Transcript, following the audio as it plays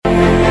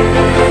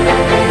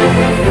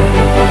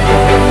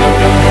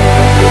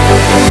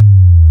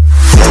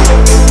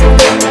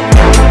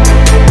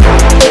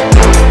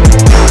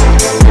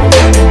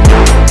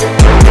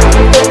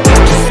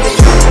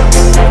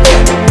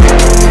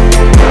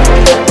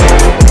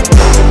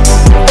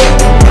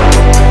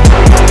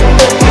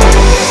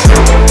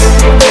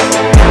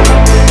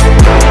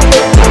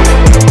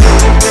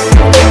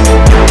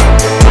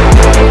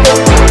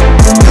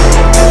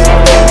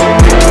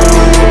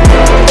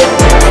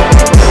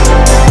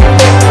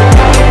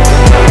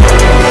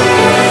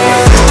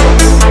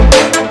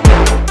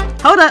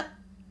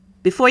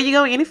Before you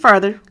go any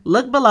further,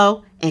 look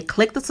below and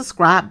click the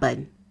subscribe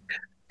button.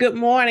 Good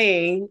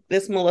morning.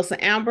 This is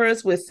Melissa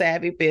Ambers with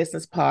Savvy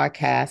Business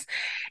Podcast,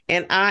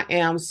 and I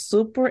am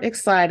super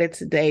excited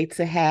today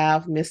to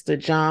have Mr.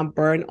 John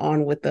Burton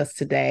on with us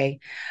today.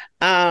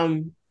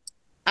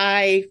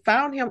 I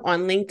found him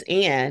on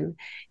LinkedIn.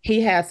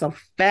 He has some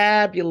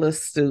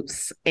fabulous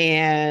suits,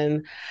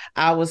 and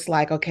I was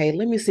like, okay,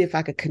 let me see if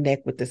I could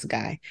connect with this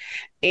guy.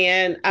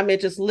 And I mean,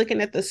 just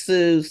looking at the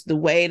suits, the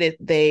way that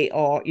they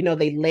are,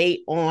 they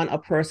lay on a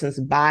person's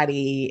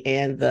body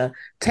and the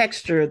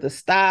texture, the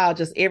style,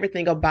 just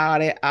everything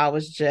about it. I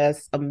was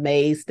just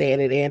amazed at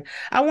it. And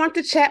I want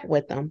to chat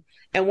with them.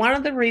 And one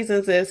of the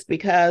reasons is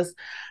because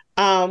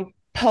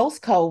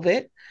post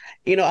COVID,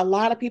 a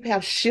lot of people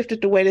have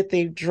shifted the way that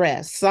they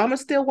dress. Some are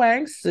still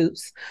wearing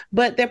suits,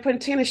 but they're putting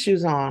tennis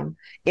shoes on,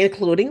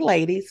 including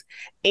ladies.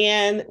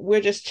 And we're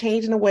just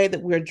changing the way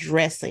that we're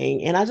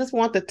dressing. And I just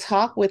want to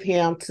talk with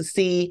him to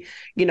see,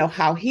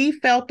 how he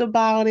felt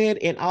about it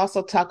and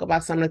also talk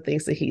about some of the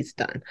things that he's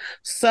done.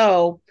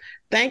 So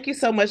thank you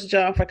so much,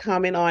 John, for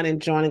coming on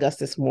and joining us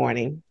this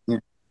morning. Yeah.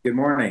 Good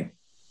morning.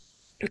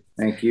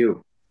 Thank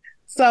you.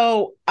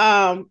 So,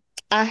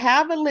 I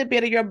have a little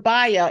bit of your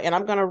bio, and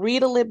I'm going to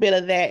read a little bit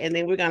of that, and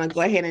then we're going to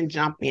go ahead and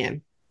jump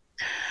in.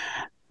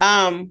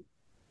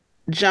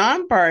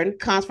 John Burton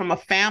comes from a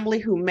family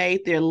who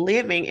made their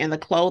living in the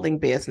clothing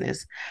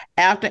business.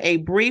 After a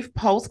brief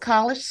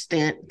post-college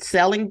stint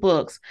selling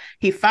books,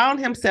 he found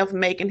himself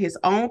making his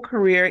own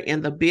career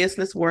in the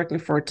business working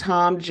for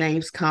Tom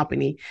James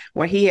Company,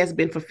 where he has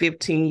been for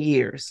 15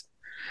 years.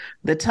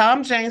 The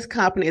Tom James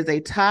Company is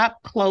a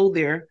top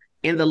clothier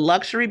in the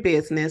luxury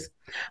business,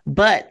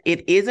 but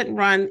it isn't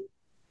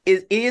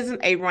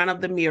a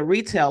run-of-the-mill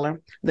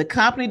retailer. The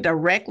company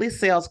directly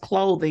sells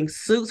clothing,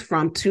 suits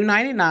from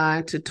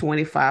 $299 to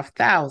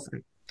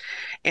 $25,000,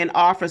 and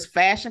offers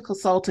fashion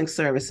consulting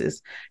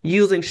services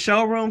using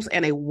showrooms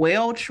and a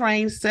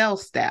well-trained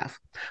sales staff.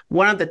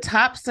 One of the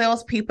top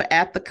salespeople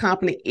at the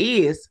company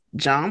is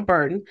John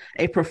Burton,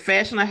 a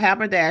professional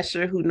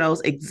haberdasher who knows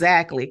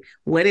exactly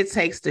what it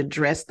takes to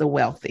dress the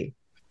wealthy.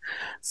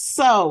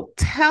 So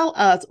tell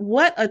us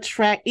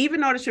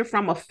even though that you're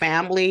from a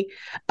family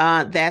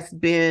that's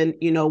been,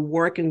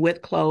 working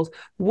with clothes,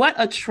 what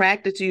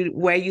attracted you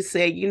where you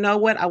said, you know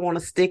what, I want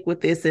to stick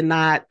with this and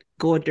not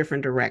go a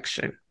different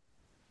direction?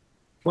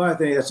 Well, I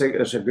think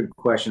that's a good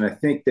question. I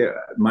think that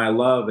my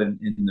love and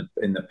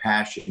the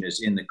passion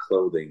is in the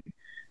clothing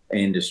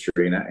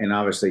industry, and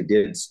obviously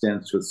did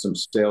stints with some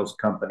sales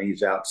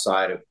companies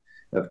outside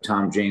of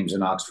Tom James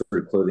and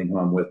Oxford Clothing, who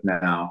I'm with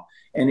now,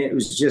 and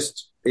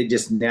it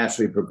just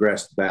naturally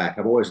progressed back.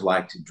 I've always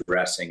liked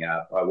dressing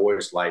up. I've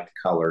always liked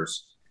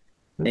colors.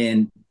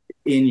 And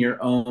in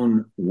your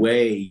own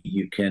way,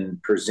 you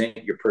can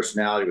present your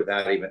personality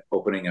without even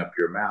opening up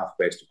your mouth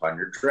based upon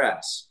your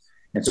dress.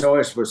 And so I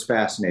always was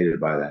fascinated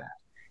by that.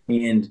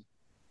 And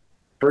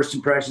first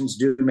impressions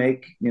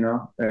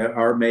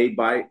are made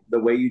by the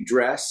way you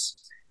dress,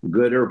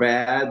 good or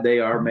bad, they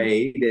are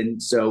made. And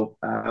so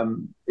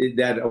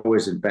that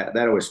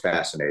always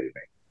fascinated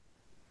me.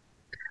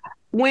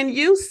 When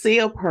you see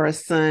a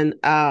person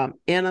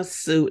in a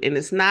suit and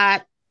it's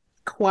not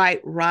quite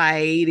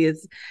right,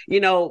 it's,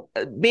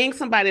 being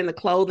somebody in the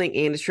clothing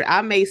industry,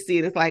 I may see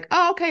it as like,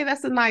 oh, okay,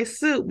 that's a nice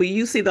suit, but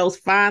you see those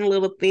fine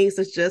little things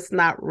that's just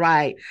not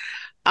right.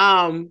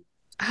 How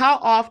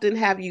often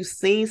have you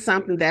seen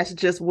something that's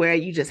just where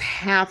you just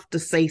have to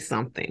say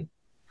something?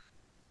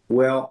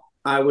 Well,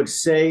 I would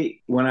say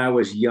when I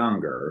was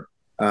younger,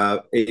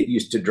 it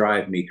used to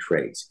drive me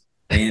crazy.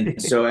 And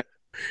so I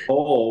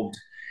evolved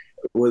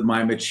with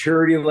my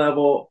maturity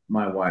level.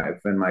 My wife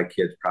and my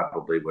kids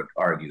probably would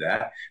argue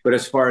that. But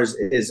as far as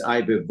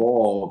I've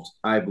evolved,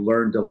 I've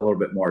learned a little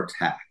bit more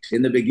tact.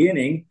 In the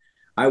beginning,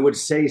 I would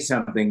say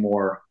something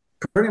more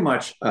pretty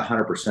much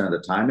 100% of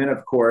the time. And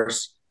of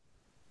course,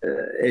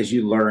 as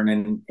you learn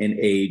and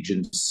age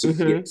and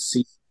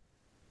see,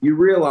 you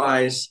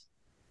realize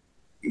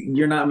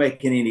you're not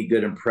making any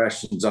good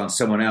impressions on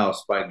someone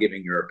else by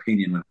giving your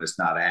opinion when it's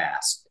not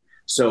asked.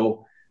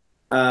 So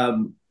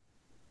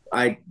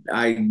I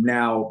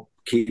now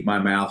keep my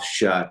mouth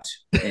shut,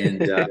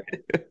 and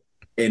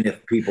and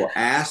if people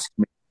ask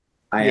me,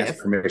 I ask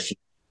permission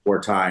 4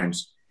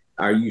 times.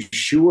 Are you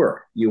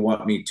sure you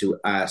want me to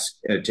ask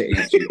to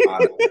answer you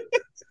honestly?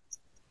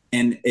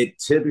 And it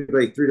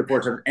typically 3 to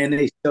 4 times, and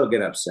they still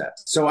get upset.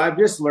 So I've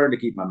just learned to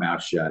keep my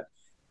mouth shut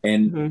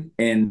and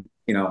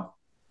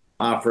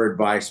offer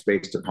advice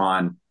based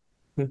upon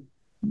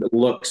the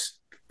looks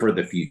for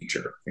the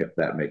future, if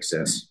that makes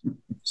sense.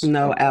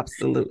 No,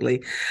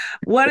 absolutely.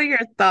 What are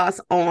your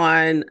thoughts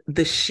on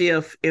the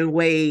shift in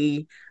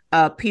way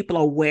people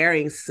are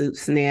wearing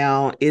suits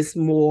now? It's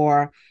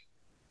not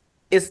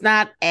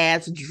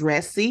as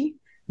dressy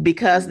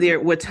because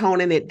we're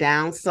toning it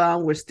down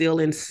some. We're still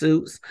in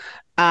suits.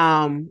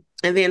 And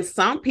then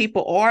some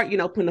people are,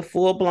 putting a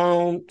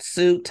full-blown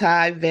suit,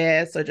 tie,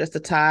 vest, or just a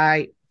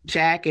tie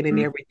jacket and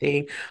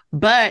everything.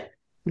 But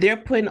they're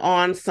putting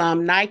on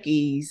some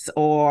Nikes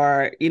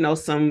or,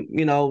 some,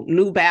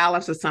 New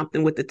Balance or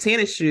something with the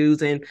tennis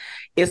shoes. And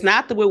it's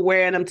not that we're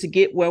wearing them to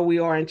get where we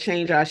are and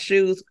change our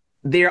shoes.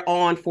 They're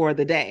on for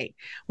the day.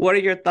 What are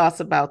your thoughts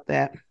about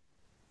that?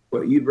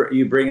 Well,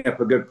 you bring up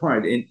a good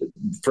point.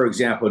 For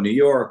example, New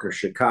York or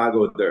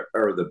Chicago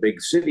or the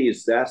big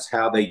cities, that's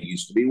how they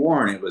used to be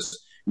worn. It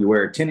was you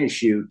wear a tennis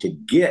shoe to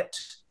get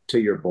to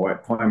your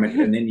appointment,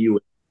 and then you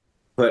would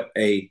put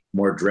a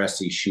more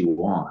dressy shoe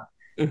on.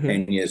 Mm-hmm.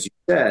 And as you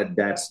said,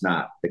 that's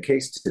not the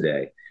case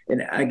today.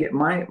 And I get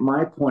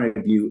my point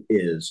of view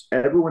is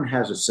everyone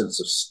has a sense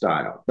of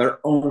style, their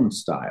own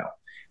style.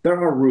 There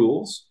are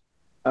rules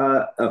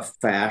of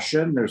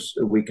fashion.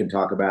 We can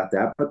talk about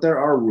that, but there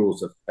are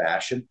rules of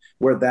fashion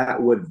where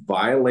that would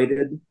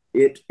violated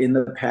it in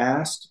the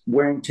past,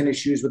 wearing tennis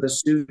shoes with a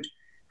suit.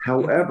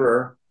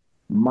 However,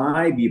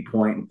 my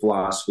viewpoint and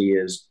philosophy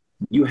is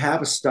you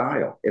have a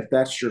style. If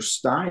that's your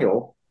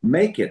style,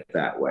 make it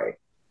that way.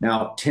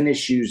 Now, tennis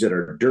shoes that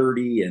are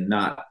dirty and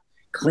not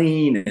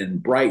clean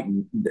and bright,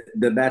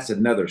 that's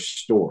another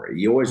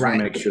story. You always want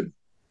to make sure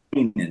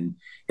clean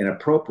and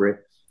appropriate.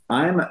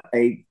 I'm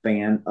a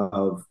fan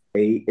of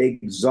a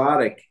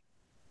exotic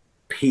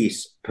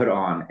piece put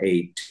on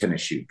a tennis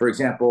shoe. For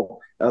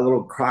example, a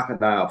little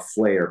crocodile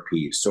flare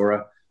piece,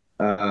 or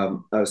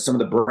some of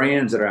the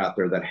brands that are out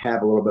there that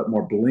have a little bit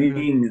more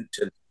bling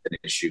to the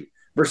tennis shoe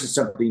versus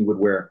something you would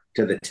wear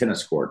to the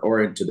tennis court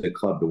or into the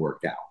club to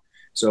work out.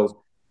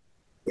 So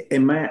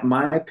in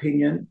my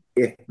opinion,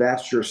 if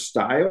that's your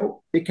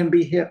style, it can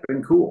be hip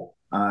and cool.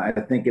 I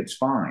think it's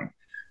fine,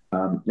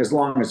 as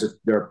long as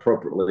they're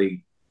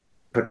appropriately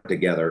put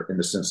together in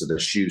the sense of the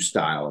shoe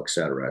style, et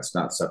cetera. It's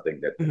not something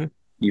that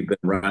you've been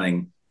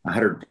running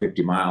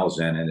 150 miles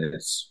in and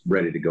it's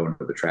ready to go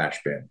into the trash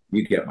bin.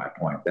 You get my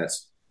point.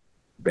 That's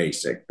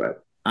basic,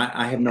 but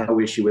I have no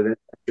issue with it.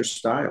 It's your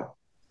style.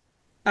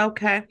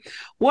 Okay.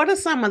 What are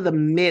some of the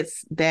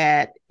myths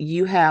that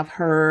you have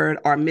heard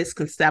or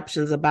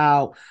misconceptions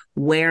about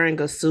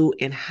wearing a suit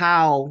and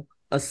how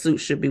a suit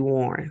should be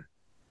worn?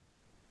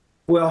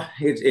 Well,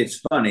 it's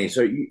funny.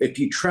 So if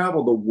you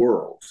travel the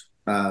world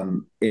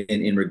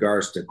in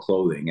regards to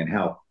clothing and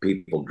how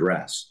people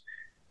dress,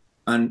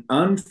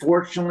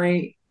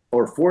 unfortunately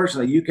or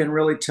fortunately, you can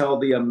really tell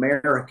the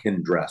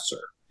American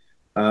dresser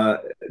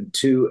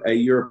to a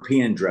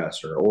European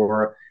dresser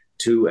or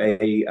to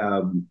a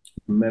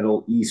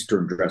Middle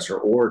Eastern dresser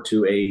or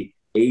to a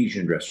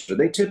Asian dresser.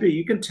 They typically,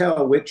 you can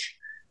tell which,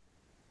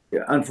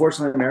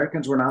 unfortunately,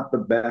 Americans were not the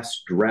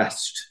best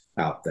dressed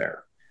out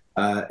there.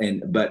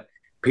 But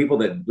people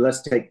that,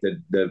 let's take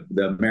the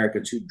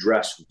Americans who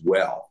dress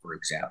well, for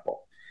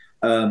example.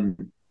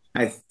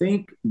 I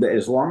think that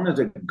as long as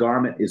a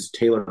garment is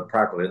tailored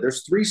properly,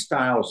 there's three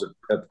styles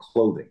of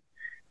clothing,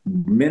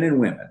 men and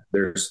women.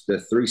 There's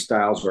the three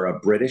styles are a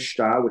British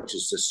style, which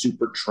is the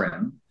super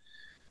trim.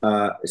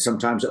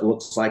 Sometimes it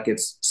looks like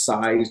it's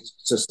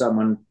sized to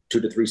someone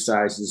 2 to 3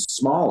 sizes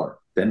smaller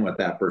than what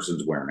that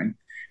person's wearing.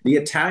 The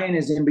Italian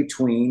is in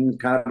between,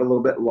 kind of a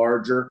little bit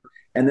larger.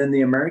 And then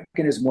the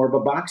American is more of a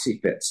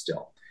boxy fit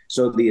still.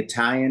 So the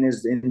Italian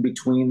is in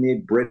between the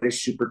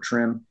British super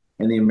trim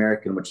and the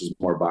American, which is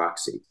more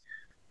boxy.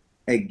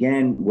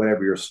 Again,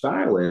 whatever your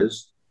style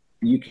is,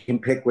 you can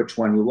pick which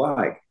one you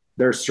like.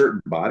 There are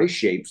certain body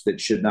shapes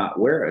that should not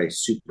wear a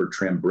super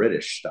trim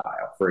British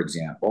style, for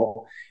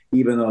example,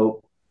 even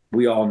though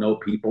we all know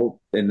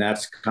people, and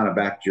that's kind of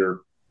back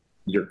to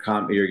your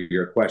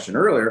question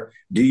earlier.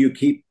 Do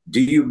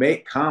you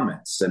make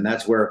comments? And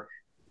that's where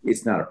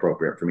it's not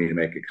appropriate for me to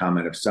make a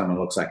comment if someone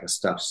looks like a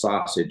stuffed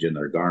sausage in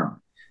their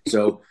garment.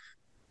 So,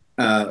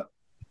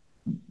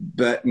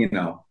 but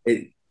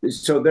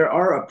so there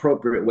are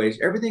appropriate ways.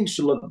 Everything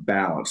should look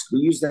balanced. We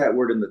use that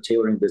word in the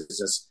tailoring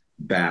business,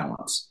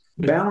 balance.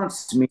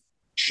 Balance to me,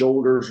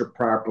 shoulders are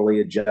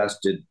properly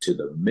adjusted to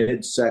the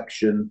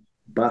midsection,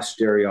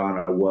 bust area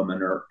on a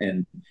woman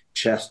and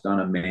chest on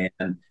a man,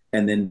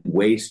 and then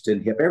waist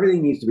and hip.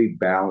 Everything needs to be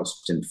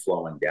balanced and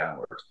flowing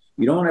downwards.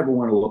 You don't ever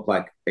want to look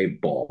like a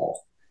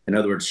ball. In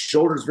other words,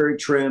 shoulders very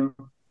trim,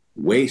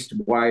 waist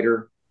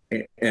wider,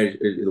 and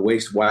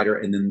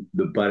then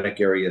the buttock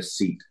area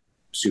seat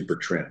super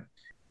trim.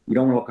 You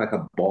don't want to look like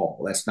a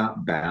ball. That's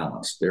not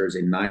balanced. There's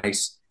a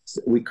nice,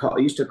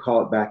 used to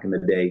call it back in the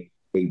day,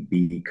 a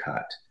B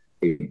cut,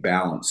 a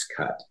balance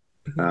cut.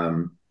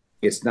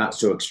 It's not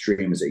so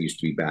extreme as it used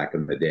to be back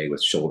in the day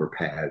with shoulder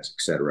pads,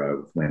 et cetera,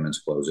 with women's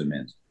clothes and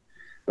men's.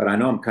 But I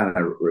know I'm kind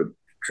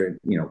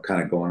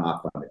of going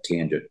off on a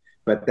tangent,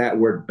 but that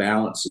word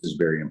balance is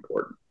very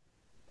important.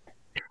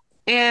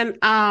 And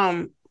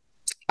I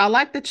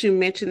like that you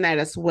mentioned that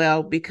as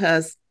well,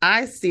 because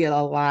I see it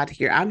a lot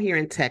here. I'm here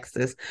in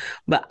Texas,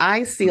 but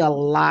I see a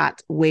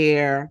lot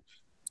where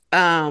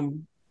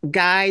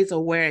guys are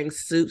wearing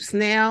suits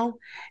now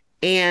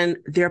and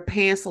their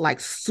pants are like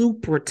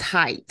super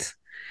tight.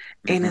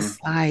 And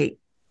it's like,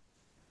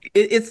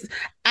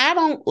 I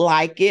don't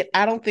like it.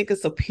 I don't think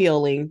it's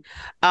appealing.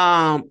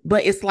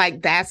 But it's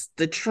like, that's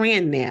the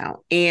trend now.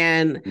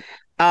 And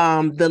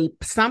the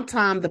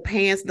sometimes the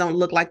pants don't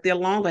look like they're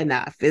long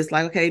enough. It's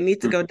like, okay, it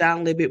needs to go down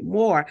a little bit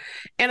more.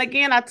 And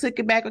again, I took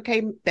it back.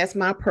 Okay, that's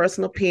my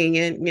personal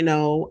opinion.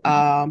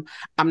 I'm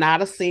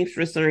not a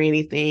seamstress or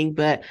anything,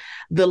 but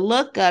the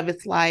look of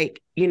it's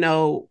like,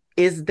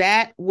 is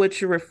that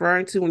what you're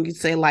referring to when you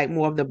say like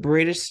more of the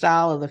British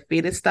style or the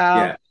fitted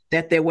style, Yeah.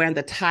 that they're wearing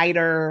the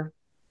tighter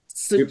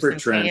suits Super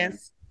and trendy.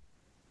 pants?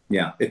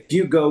 Yeah. If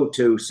you go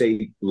to,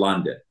 say,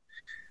 London,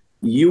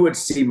 you would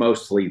see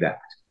mostly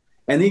that.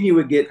 And then you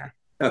would get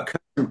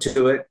accustomed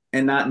to it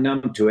and not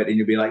numb to it. And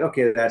you'd be like,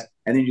 okay,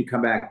 and then you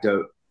come back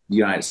to the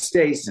United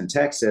States and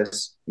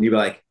Texas, and you'd be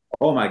like,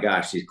 oh my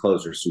gosh, these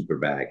clothes are super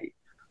baggy.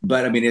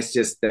 But I mean, it's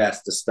just,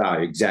 that's the style.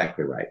 You're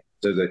exactly right.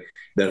 So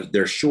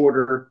they're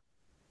shorter.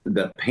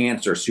 The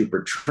pants are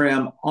super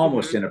trim,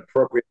 almost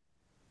inappropriate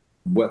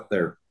what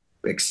they're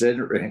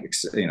accentuating.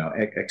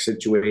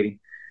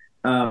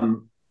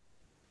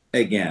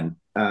 Again,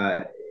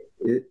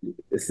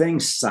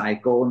 things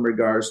cycle in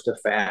regards to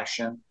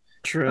fashion.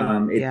 True.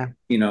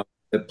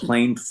 The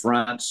plain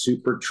front,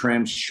 super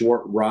trim,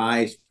 short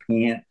rise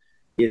pant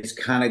is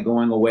kind of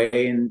going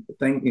away. And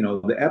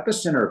the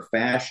epicenter of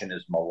fashion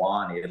is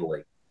Milan,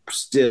 Italy,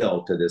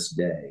 still to this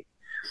day.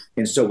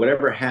 And so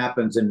whatever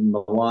happens in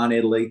Milan,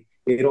 Italy,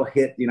 it'll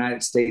hit the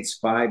United States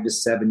 5 to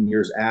 7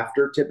 years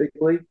after,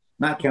 typically,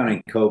 not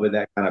counting COVID.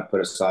 That kind of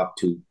put us off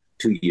two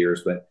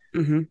years. But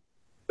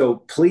so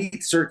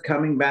pleats are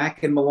coming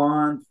back in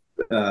Milan,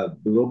 a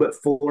little bit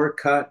fuller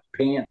cut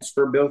pants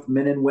for both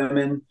men and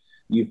women.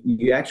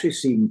 You actually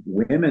see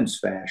women's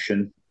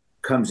fashion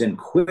comes in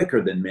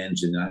quicker than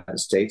men's in the United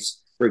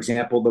States. For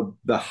example,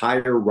 the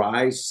higher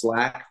rise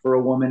slack for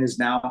a woman is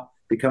now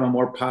becoming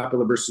more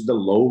popular versus the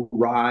low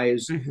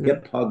rise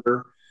hip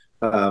hugger.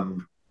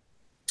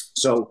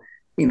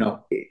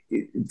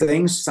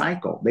 Things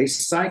cycle. They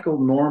cycle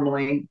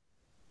normally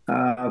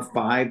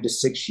 5 to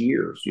 6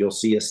 years. You'll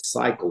see a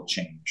cycle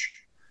change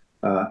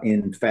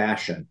in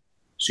fashion.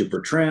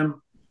 Super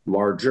trim,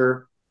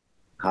 larger,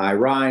 high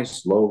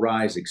rise, low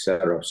rise,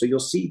 etc. So you'll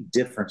see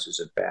differences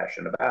in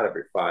fashion about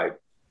every 5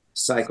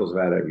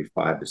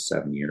 to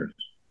 7 years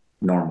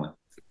normally.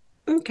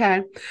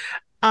 Okay.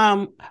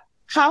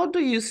 How do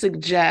you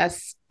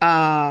suggest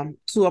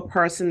to a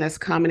person that's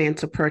coming in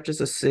to purchase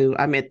a suit?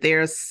 I mean,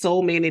 there's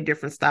so many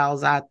different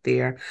styles out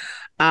there.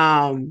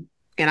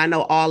 And I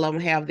know all of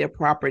them have their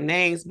proper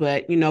names,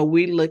 but,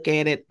 we look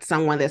at it,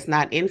 someone that's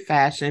not in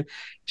fashion,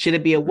 should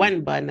it be a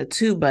 1 button, a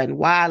 2 button,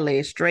 wide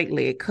leg, straight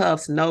leg,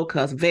 cuffs, no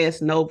cuffs,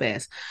 vest, no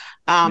vest?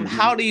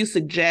 How do you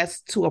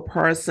suggest to a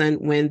person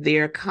when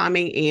they're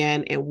coming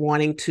in and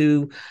wanting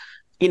to,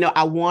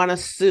 I want a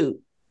suit,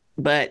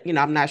 but,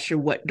 I'm not sure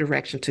what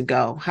direction to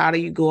go? How do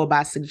you go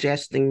about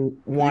suggesting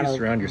one? Who you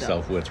surround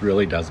yourself with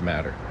really does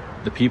matter.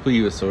 The people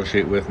you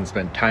associate with and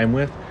spend time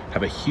with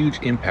have a huge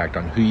impact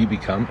on who you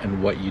become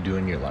and what you do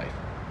in your life.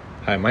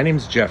 Hi, my name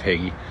is Jeff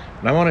Hagee,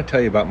 and I want to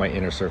tell you about my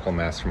Inner Circle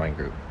Mastermind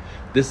group.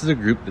 This is a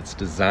group that's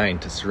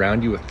designed to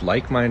surround you with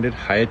like-minded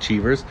high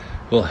achievers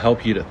who will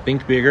help you to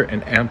think bigger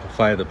and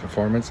amplify the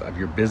performance of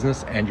your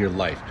business and your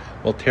life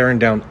while tearing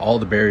down all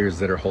the barriers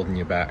that are holding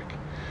you back.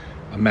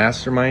 A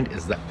mastermind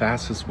is the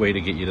fastest way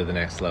to get you to the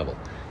next level.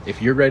 If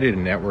you're ready to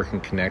network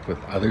and connect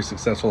with other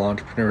successful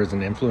entrepreneurs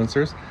and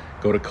influencers,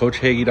 go to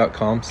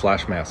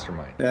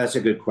coachhagee.com/mastermind. That's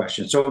a good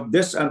question. So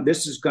this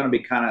is going to be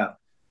kind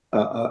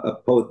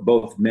of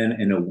both men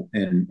and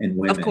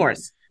women. Of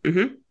course.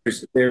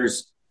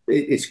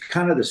 It's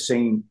kind of the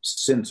same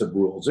sense of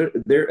rules.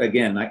 There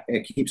again, I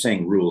keep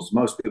saying rules.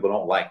 Most people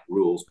don't like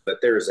rules,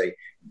 but there is a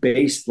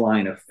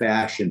baseline of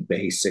fashion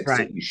basics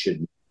that you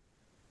should know.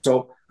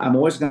 So I'm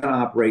always going to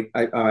operate.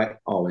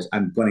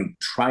 I'm going to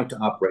try to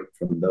operate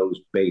from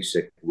those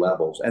basic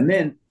levels, and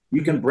then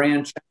you can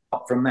branch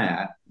out from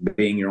that,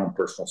 being your own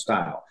personal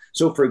style.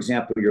 So, for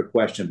example, your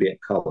question be it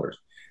colors.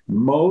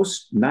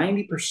 Most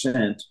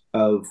 90%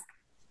 of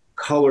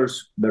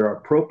colors that are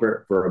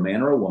appropriate for a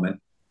man or a woman,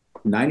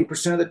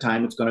 90% of the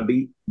time it's going to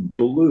be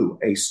blue,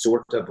 a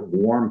sort of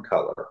warm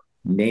color,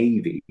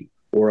 navy,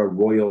 or a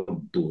royal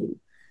blue.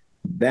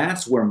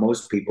 That's where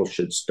most people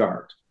should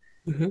start.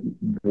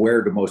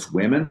 Where do most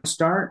women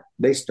start?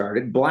 They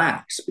started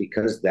blacks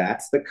because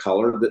that's the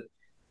color that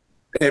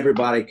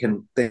everybody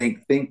can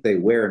think they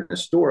wear in the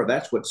store.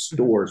 That's what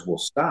stores will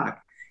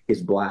stock,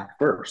 is black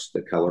first,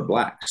 the color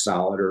black,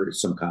 solid or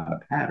some kind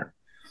of pattern.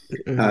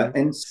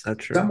 And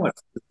somewhat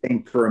the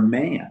same for a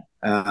man.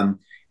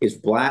 Is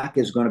black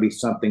is going to be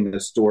something the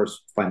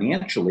stores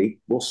financially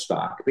will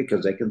stock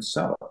because they can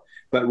sell it.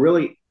 But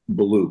really,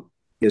 blue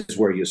is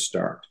where you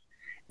start.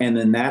 And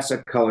then that's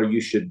a color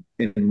you should,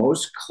 in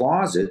most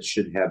closets,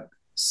 should have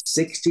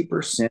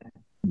 60%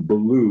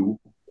 blue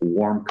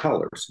warm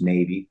colors,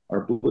 navy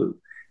or blue.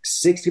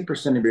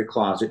 60% of your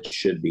closet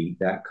should be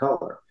that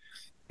color.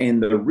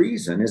 And the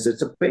reason is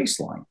it's a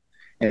baseline.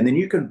 And then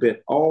you can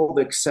fit all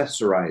the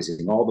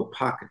accessorizing, all the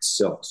pocket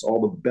silks,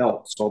 all the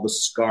belts, all the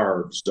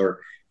scarves or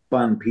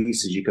fun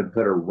pieces you can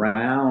put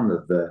around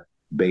the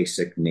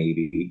basic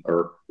navy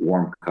or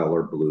warm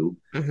color blue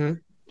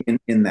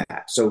in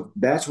that. So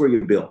that's where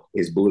you build,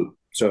 is blue.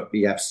 So if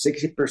you have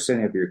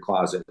 60% of your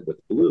closet with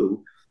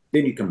blue,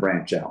 then you can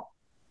branch out.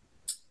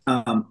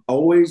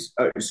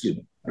 Excuse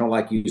me, I don't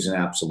like using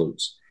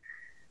absolutes.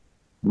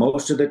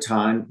 Most of the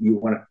time, you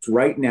want to,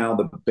 right now,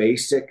 the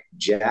basic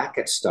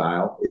jacket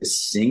style is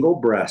single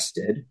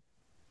breasted.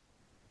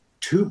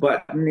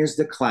 2-button is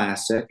the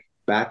classic.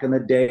 Back in the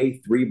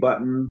day,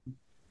 3-button,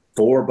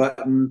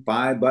 4-button,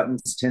 5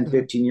 buttons, 10,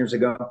 15 years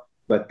ago.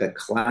 But the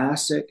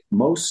classic,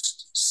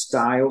 most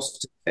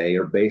styles today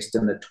are based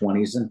in the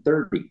 20s and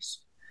 30s.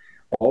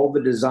 All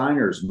the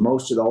designers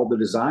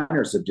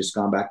have just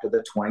gone back to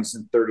the 20s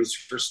and 30s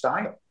for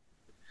style,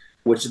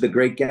 which is the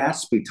Great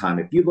Gatsby time.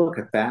 If you look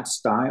at that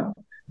style,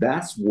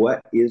 that's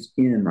what is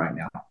in right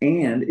now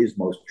and is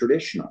most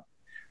traditional.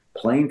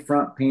 Plain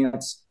front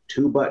pants,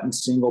 2-button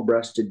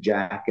single-breasted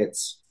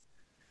jackets,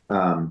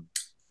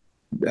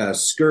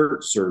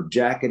 skirts or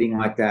jacketing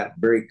like that,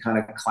 very kind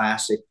of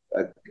classic,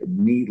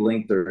 knee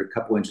length or a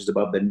couple inches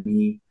above the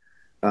knee,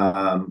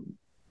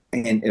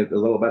 and a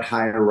little bit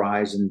higher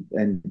rise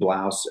in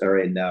blouse or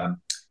in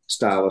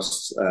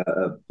stylist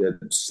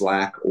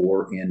slack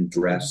or in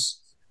dress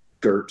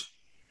skirt.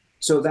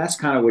 So that's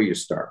kind of where you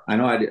start. I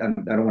know I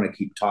don't want to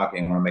keep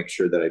talking. I want to make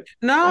sure that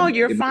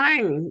you're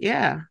fine.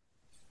 Yeah.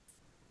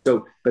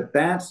 So, but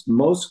that's,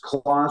 most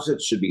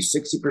closets should be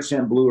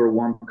 60% blue or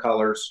warm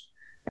colors,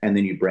 and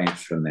then you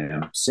branch from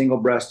them.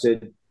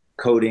 Single-breasted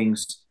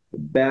coatings,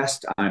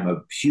 best. I'm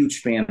a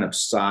huge fan of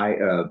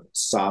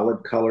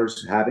solid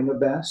colors having a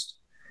best.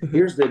 Mm-hmm.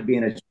 Here's the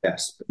advantage of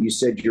best. You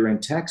said you're in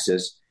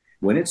Texas.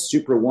 When it's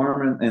super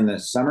warm in the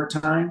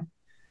summertime,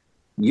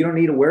 you don't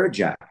need to wear a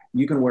jacket.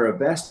 You can wear a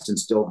vest and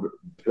still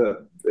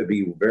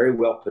be very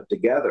well put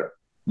together.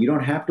 You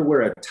don't have to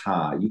wear a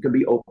tie. You can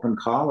be open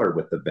collar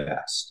with the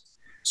vest.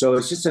 So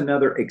it's just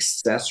another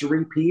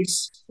accessory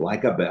piece,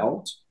 like a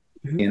belt,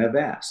 in a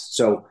vest.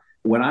 So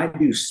when I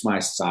do my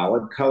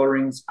solid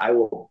colorings, I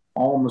will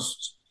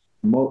most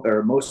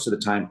of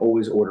the time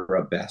always order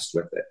a vest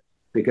with it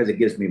because it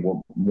gives me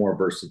more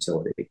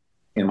versatility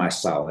in my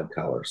solid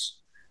colors.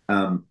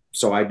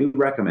 So I do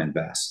recommend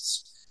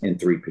vests in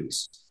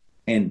 3-piece.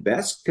 And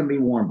vests can be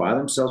worn by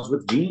themselves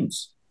with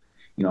jeans,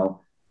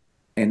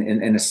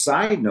 And a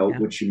side note,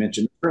 which you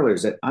mentioned earlier,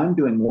 is that I'm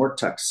doing more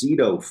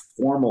tuxedo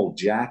formal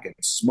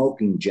jackets,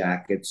 smoking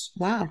jackets,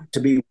 to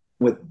be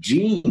with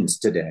jeans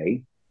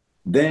today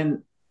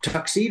than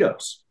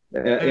tuxedos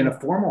in a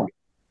formal.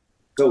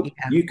 So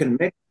you can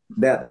mix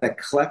that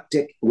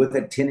eclectic with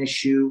a tennis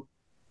shoe,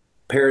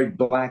 pair of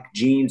black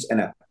jeans,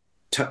 and a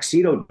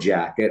tuxedo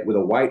jacket with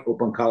a white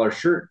open collar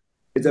shirt.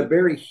 It's a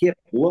very hip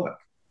look.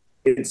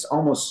 It's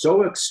almost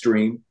so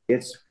extreme,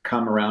 it's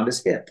come around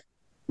as hip,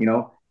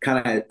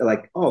 kind of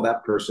like, oh,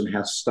 that person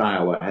has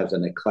style, it has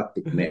an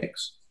eclectic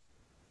mix.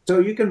 So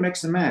you can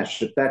mix and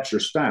match if that's your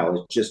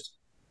style. It's just,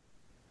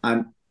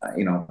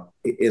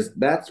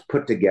 that's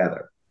put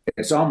together.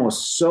 It's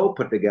almost so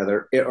put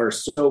together or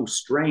so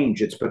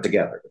strange it's put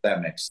together, if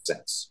that makes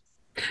sense.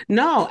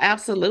 No,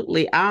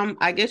 absolutely.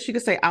 I guess you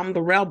could say I'm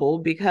the rebel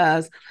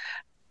because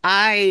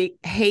I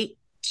hate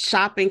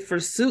shopping for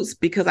suits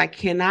because I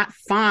cannot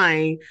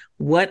find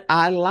what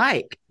I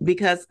like,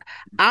 because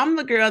I'm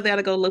the girl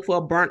that'll go look for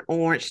a burnt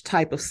orange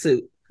type of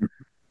suit,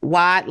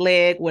 wide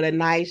leg with a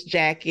nice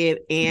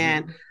jacket.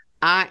 And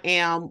I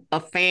am a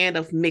fan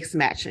of mixed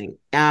matching.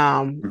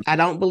 I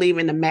don't believe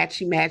in the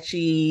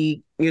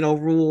matchy,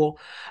 rule.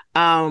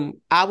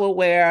 I will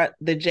wear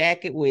the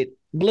jacket with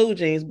blue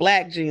jeans,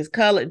 black jeans,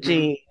 colored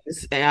jeans.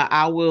 And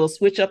I will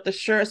switch up the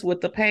shirts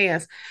with the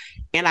pants.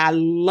 And I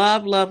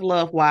love, love,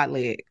 love wide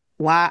leg.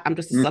 Why? I'm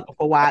just a sucker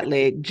for wide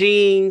leg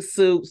jeans,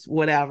 suits,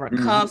 whatever,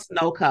 cuffs,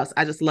 no cuffs.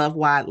 I just love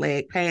wide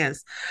leg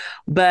pants.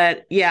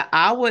 But yeah,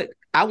 I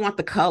want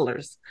the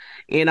colors.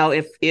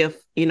 If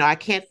I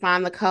can't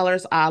find the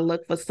colors, I'll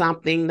look for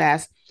something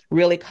that's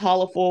really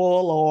colorful,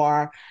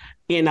 or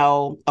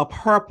a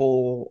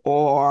purple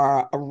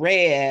or a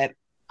red.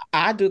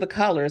 I do the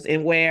colors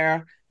and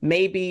wear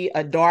maybe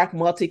a dark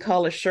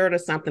multicolored shirt or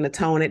something to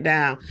tone it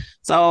down.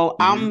 So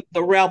I'm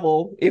the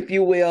rebel, if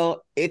you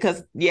will,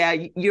 because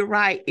you're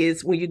right.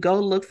 It's when you go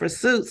look for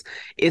suits,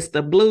 it's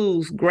the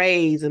blues,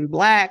 grays, and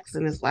blacks,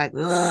 and it's like,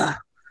 ugh,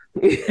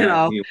 you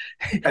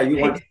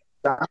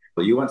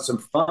want some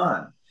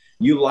fun.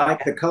 You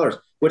like the colors.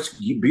 What's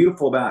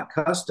beautiful about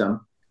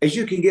custom is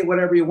you can get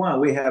whatever you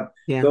want. We have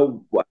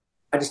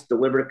I just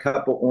delivered a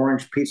couple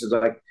orange pieces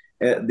like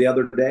the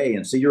other day,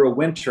 and so you're a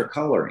winter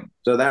coloring,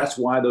 so that's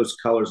why those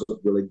colors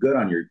look really good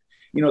on your.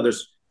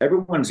 There's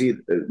everyone's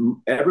either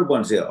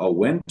a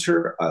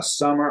winter, a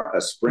summer,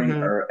 a spring,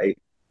 or a.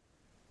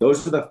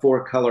 Those are the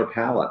 4 color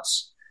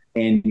palettes,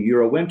 and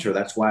you're a winter.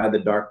 That's why the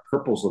dark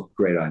purples look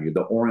great on you.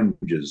 The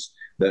oranges,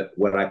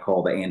 what I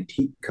call the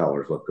antique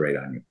colors, look great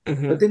on you.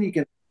 But then you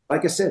can,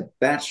 like I said,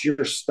 that's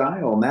your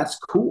style, and that's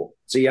cool.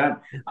 See, and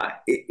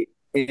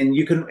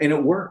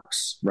it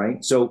works,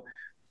 right? So.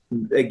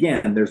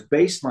 Again, there's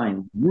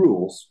baseline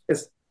rules,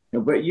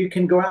 but you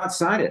can go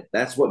outside it.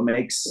 That's what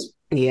makes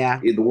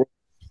the world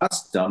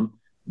custom,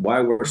 why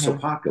we're so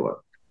popular.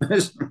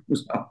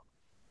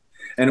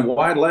 And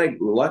wide leg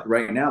look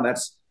right now,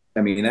 that's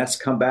I mean, that's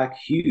come back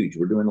huge.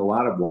 We're doing a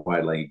lot of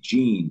wide leg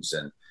jeans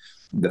and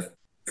the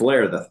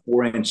flare, the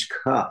 4-inch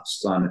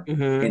cuffs on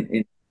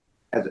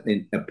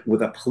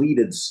with a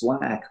pleated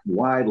slack,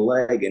 wide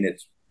leg, and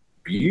it's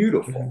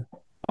beautiful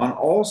on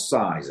all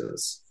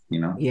sizes,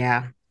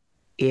 Yeah.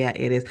 Yeah,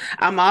 it is.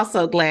 I'm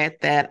also glad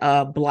that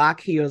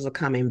block heels are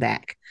coming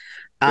back.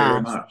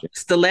 Very much.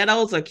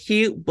 Stilettos are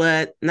cute,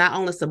 but not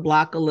only is the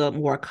block a little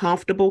more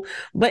comfortable,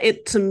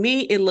 but to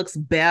me, it looks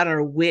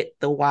better with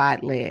the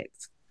wide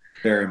legs.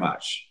 Very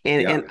much.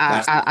 And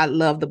I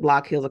love the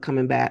block heels are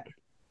coming back.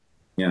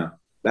 Yeah.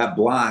 That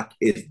block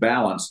is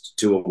balanced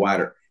to a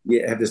wider.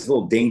 You have this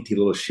little dainty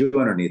little shoe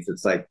underneath.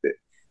 It's like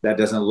that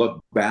doesn't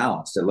look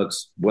balanced. It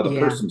looks the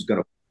person's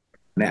going to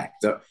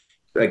connect. So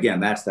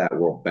again, that's that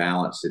world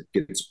balance. It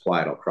gets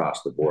applied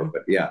across the board.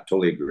 But yeah,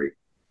 totally agree.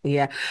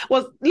 Yeah.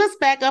 Well, let's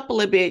back up a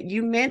little bit.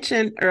 You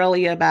mentioned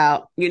earlier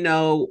about,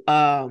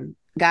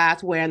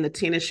 guys wearing the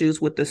tennis shoes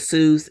with the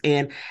suits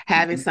and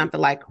having something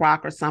like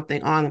Croc or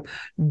something on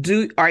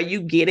them. Are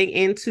you getting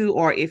into,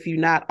 or if you're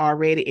not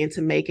already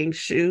into making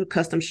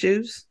custom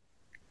shoes?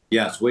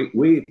 Yes,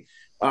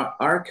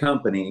 our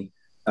company,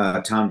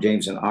 Tom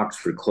James and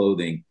Oxford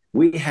Clothing,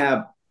 we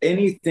have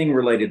anything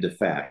related to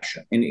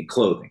fashion, any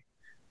clothing,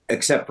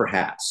 except for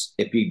hats.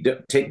 If you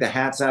take the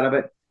hats out of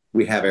it,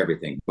 we have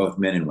everything, both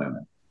men and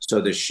women. So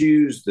the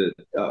shoes, the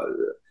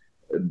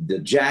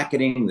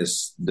jacketing,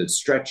 the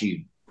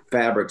stretchy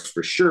fabrics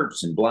for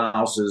shirts and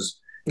blouses,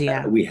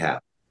 we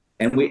have,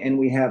 and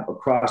we have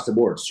across the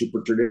board,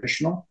 super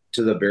traditional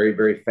to the very,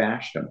 very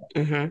fashionable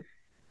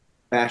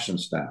fashion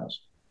styles.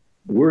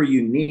 We're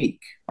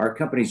unique. Our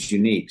company's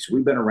unique. So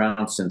we've been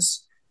around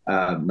since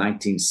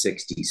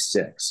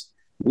 1966.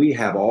 We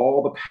have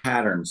all the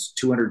patterns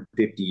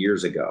 250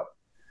 years ago.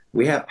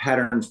 We have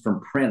patterns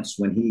from Prince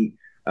when we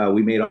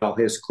made all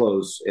his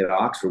clothes at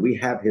Oxford. We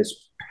have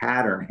his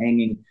pattern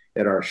hanging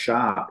at our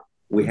shop.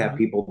 We have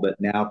people that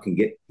now can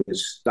get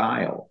his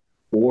style,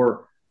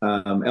 or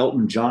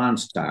Elton John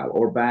style,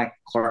 or back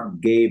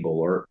Clark Gable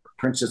or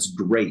Princess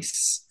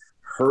Grace,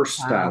 her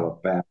style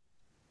of fabric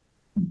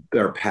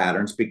or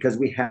patterns, because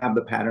we have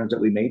the patterns that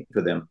we made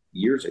for them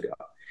years ago.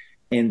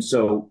 And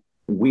so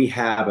we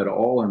have it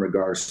all in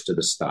regards to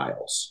the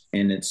styles.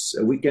 And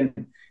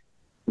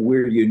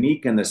we're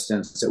unique in the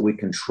sense that we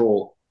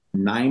control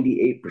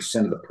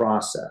 98% of the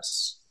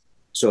process.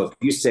 So if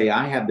you say,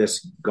 I have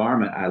this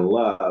garment I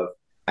love,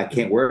 I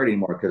can't wear it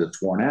anymore because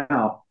it's worn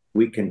out,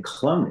 we can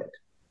clone it.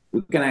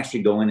 We can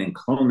actually go in and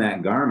clone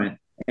that garment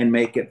and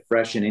make it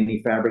fresh in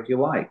any fabric you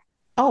like.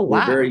 Oh,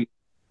 wow.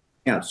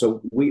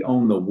 So we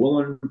own the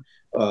woolen,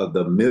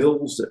 the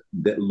mills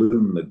that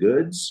loom the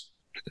goods.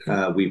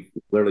 We've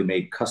literally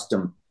made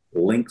custom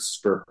links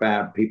for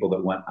people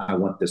that I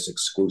want this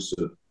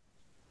exclusive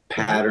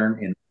pattern,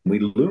 and we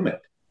loom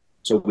it.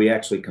 So we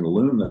actually can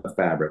loom the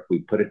fabric, we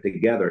put it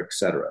together,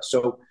 etc.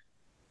 So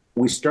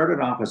we started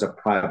off as a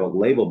private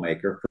label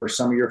maker for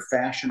some of your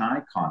fashion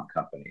icon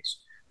companies,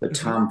 the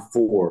Tom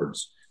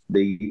Fords,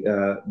 the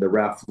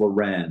Ralph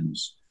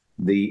Lauren's,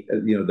 the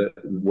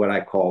what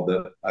I call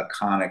the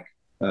iconic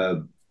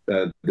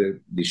the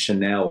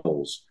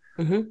Chanel's.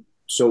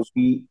 So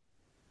we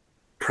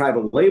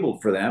private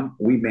labeled for them.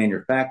 We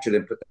manufactured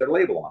and put their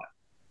label on it.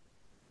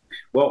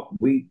 Well,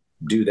 we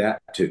do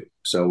that too,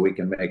 so we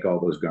can make all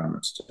those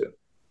garments too.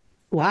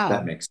 Wow,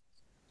 that makes sense.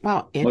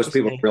 Wow, most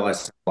people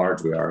realize how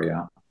large we are.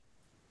 Yeah.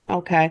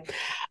 Okay.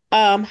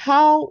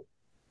 How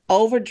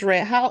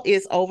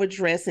is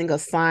overdressing a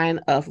sign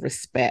of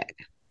respect?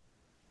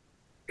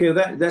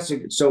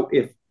 Okay, so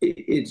if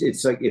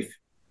it's like if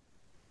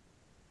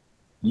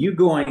you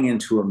going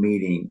into a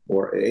meeting,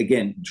 or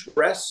again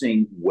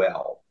dressing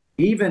well,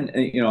 even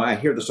I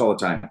hear this all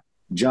the time.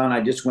 John, I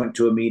just went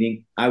to a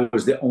meeting. I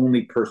was the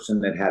only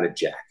person that had a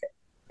jacket.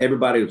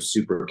 Everybody was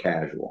super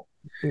casual.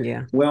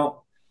 Yeah.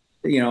 Well,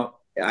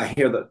 I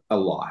hear that a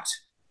lot.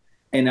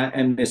 And I'm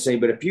going to say,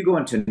 but if you go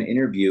into an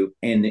interview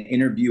and the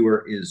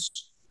interviewer is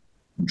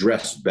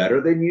dressed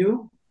better than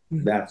you,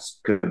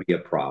 that's going to be a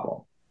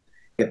problem.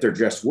 If they're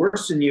dressed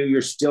worse than you,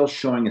 you're still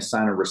showing a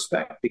sign of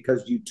respect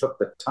because you took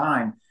the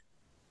time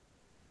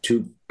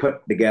to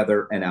put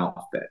together an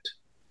outfit.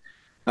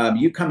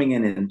 You coming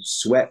in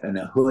sweat and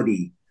a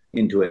hoodie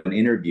into an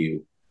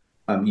interview,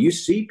 you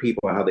see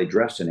people how they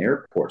dress in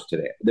airports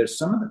today. There's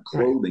some of the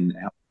clothing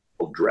that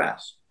people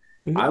dress.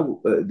 They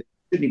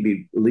shouldn't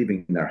be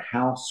leaving their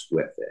house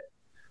with it.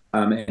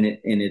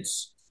 And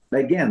it's,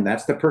 again,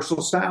 that's the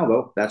personal style,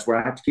 though. That's where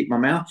I have to keep my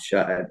mouth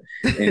shut. And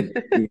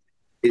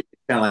it's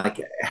kind of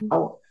like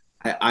how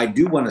I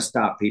do want to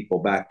stop people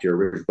back to your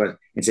original question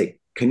and say,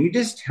 can you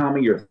just tell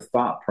me your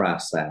thought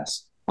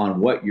process on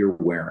what you're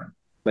wearing?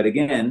 But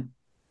again,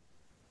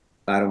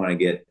 I don't want to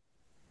get,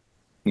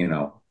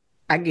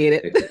 I get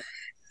it.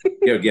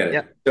 You get it.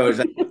 Yep. So it's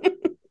like,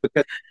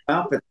 because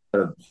outfits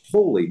are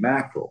holy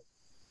mackerel.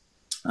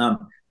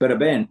 But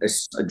again,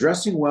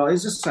 dressing well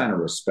is a sign of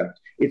respect.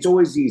 It's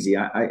always easy.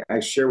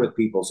 I share with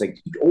people, say,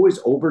 you always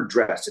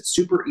overdress. It's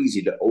super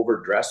easy to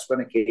overdress for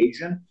an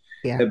occasion.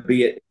 Yeah.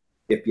 Be it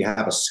if you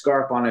have a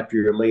scarf on, if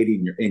you're a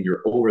lady and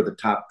you're over the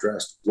top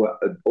dressed,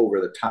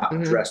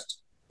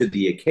 dressed to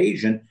the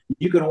occasion,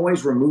 you can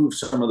always remove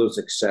some of those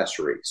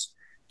accessories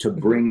to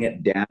bring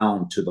it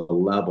down to the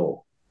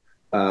level.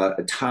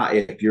 A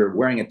tie, if you're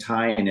wearing a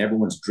tie and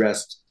everyone's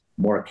dressed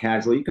more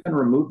casual, you can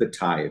remove the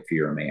tie if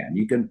you're a man.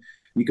 You can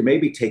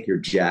maybe take your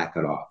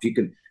jacket off.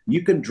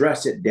 You can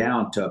dress it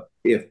down to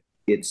if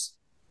it's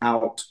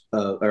out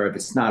or if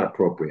it's not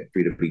appropriate for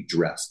you to be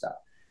dressed up.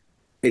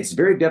 It's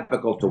very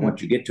difficult to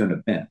once you get to an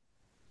event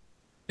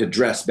to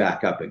dress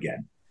back up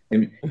again. I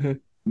mean,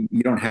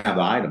 you don't have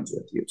the items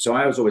with you. So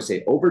I always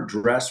say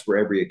overdress for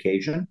every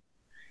occasion,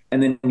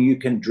 and then you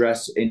can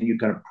dress and you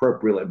can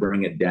appropriately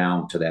bring it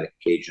down to that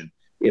occasion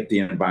if the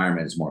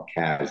environment is more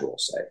casual,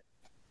 say.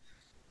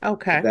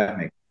 Okay. If that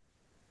makes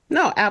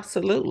No,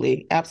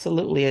 absolutely.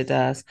 Absolutely it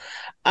does.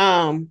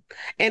 And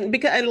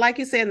like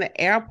you said, in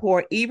the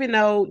airport, even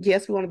though,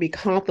 yes, we want to be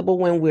comfortable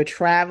when we're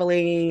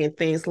traveling and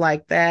things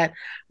like that,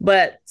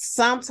 but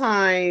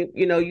sometimes,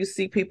 you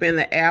see people in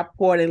the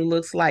airport and it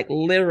looks like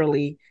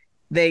literally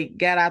they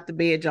got out the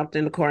bed, jumped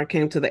in the car and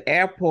came to the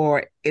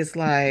airport. It's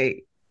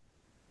like,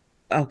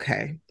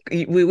 okay,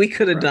 we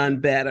could have done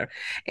better.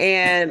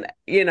 And,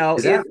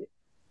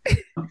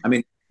 I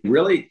mean,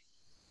 really,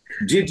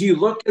 did you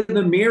look in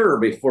the mirror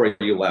before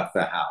you left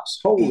the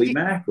house? Holy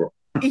mackerel.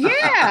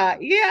 Yeah.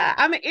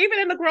 I mean, even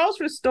in the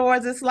grocery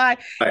stores, it's like,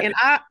 Right. and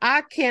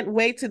I can't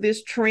wait till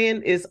this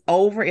trend is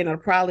over and it'll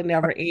probably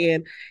never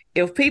end.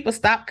 If people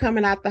stop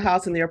coming out the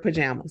house in their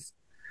pajamas,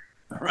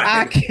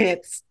 Right. I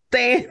can't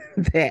stand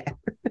that.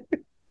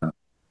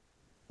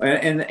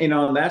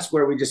 And that's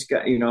where we just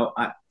got,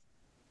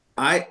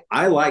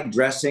 I like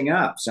dressing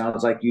up.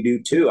 Sounds like you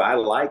do too. I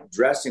like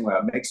dressing well.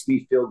 It makes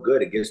me feel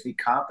good. It gives me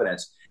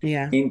confidence.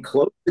 Yeah. And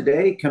clothes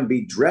today can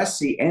be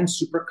dressy and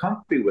super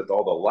comfy with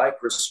all the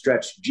lycra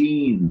stretch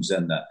jeans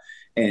and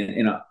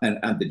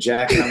the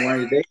jacket I'm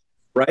wearing today.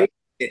 Right?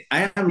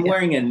 I am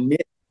wearing a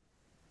knit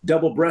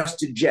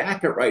double-breasted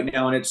jacket right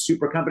now, and it's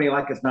super comfy,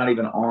 like it's not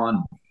even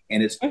on.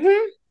 And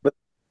but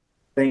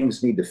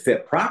things need to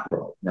fit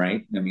properly,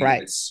 right? I mean,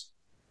 Right.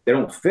 they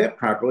don't fit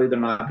properly, they're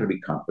not going to be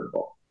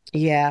comfortable.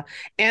 Yeah.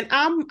 And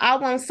I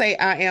won't say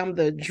I am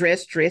the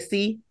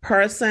dressy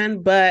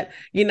person, but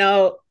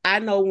I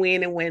know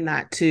when and when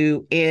not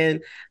to.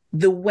 And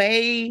the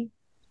way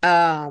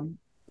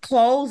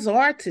clothes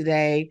are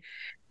today,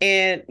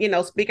 and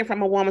speaking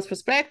from a woman's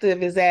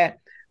perspective, is that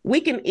we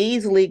can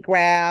easily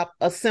grab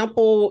a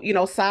simple,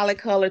 solid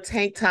color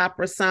tank top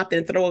or something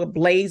and throw a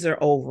blazer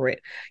over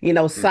it,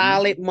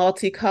 solid,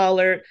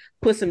 multicolored,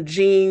 put some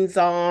jeans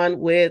on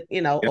with,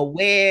 a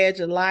wedge,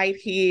 a light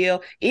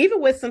heel,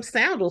 even with some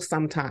sandals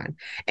sometimes.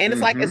 And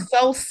it's like, it's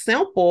so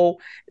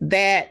simple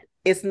that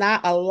it's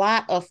not a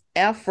lot of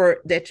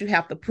effort that you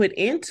have to put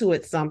into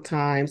it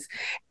sometimes.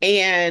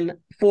 And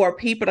for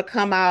people to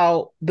come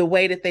out the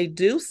way that they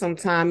do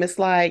sometimes, it's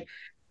like,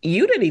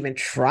 you didn't even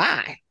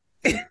try.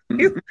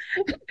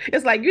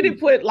 It's like you didn't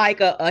put like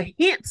a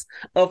hint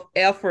of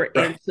effort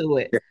into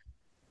it.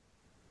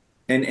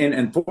 And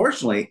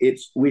unfortunately,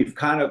 we've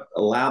kind of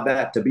allowed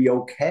that to be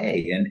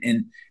okay.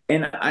 And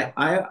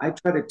I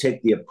try to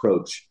take the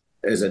approach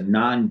as a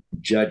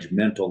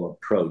non-judgmental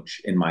approach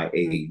in my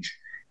age,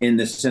 in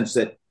the sense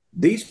that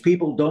these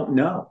people don't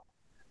know,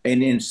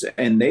 and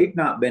they've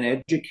not been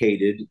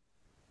educated.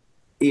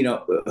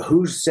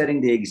 Who's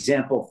setting the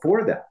example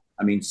for them?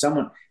 I mean,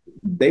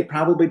 they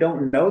probably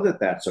don't know that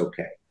that's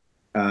okay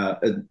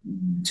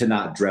to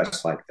not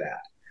dress like that.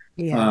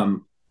 Yeah.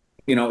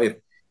 If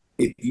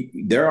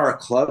there are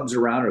clubs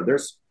around, or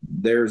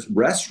there's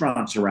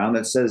restaurants around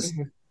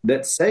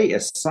that say a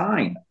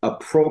sign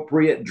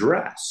appropriate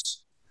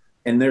dress,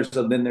 and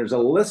then there's a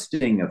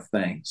listing of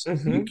things.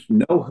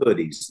 No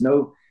hoodies,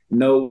 no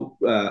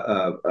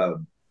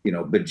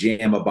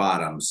pajama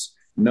bottoms,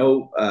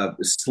 no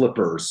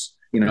slippers.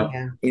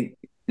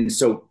 And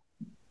so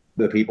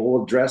the people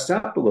will dress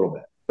up a little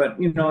bit,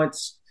 but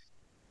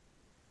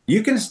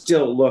you can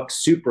still look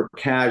super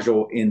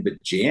casual in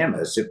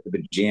pajamas if the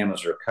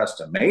pajamas are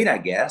custom made, I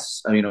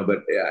guess. But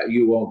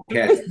you won't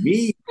catch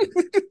me.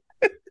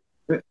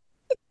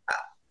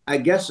 I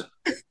guess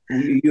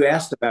you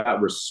asked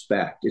about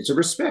respect. It's a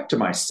respect to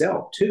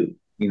myself too.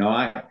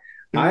 I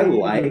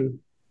like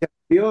to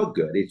feel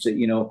good. It's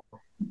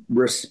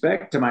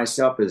respect to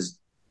myself is,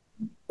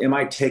 am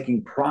I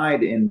taking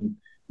pride in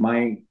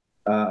my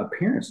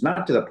appearance?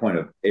 Not to the point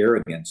of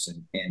arrogance,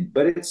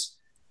 but it's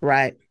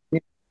right.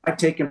 I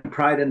take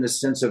pride in the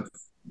sense of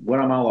what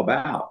I'm all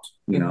about,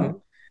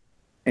 and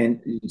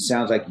it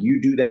sounds like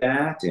you do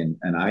that and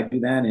I do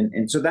that.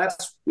 And so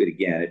that's it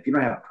again. If you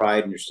don't have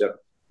pride in yourself,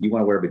 you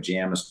want to wear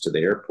pajamas to the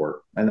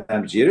airport, and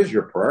it is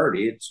your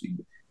priority. It's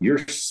your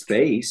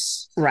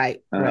space.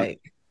 Right.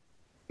 Right.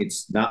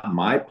 It's not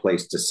my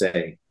place to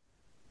say,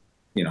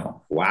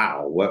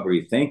 wow, what were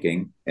you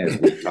thinking, as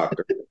we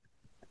talked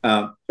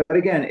about. But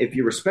again, if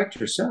you respect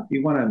yourself,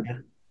 you want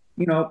to,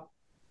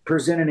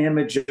 present an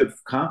image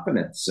of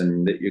confidence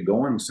and that you're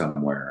going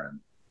somewhere.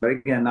 But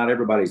again, not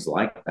everybody's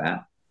like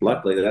that.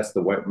 Luckily, that's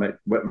what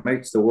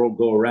makes the world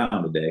go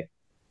around today.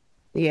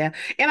 Yeah.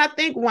 And I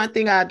think one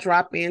thing I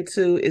drop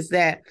into is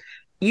that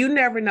you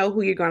never know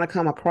who you're going to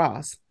come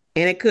across.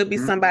 And it could be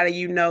somebody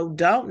you know,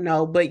 don't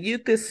know, but you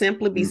could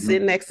simply be Mm-hmm.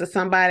 sitting next to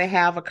somebody,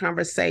 have a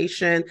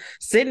conversation,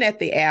 sitting at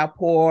the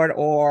airport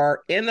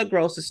or in the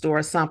grocery store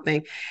or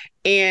something,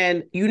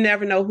 and you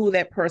never know who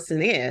that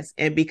person is.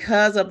 And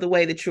because of the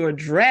way that you're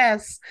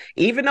dressed,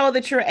 even though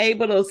that you're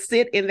able to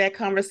sit in that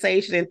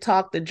conversation and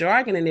talk the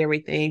jargon and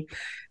everything,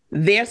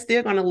 they're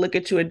still going to look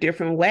at you a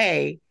different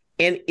way.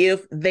 And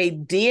if they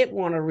did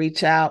want to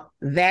reach out,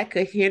 that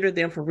could hinder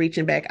them from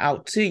reaching back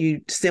out to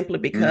you simply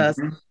because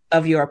Mm-hmm.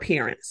 of your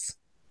appearance.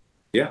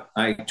 Yeah,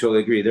 I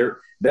totally agree.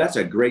 That's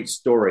a great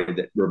story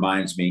that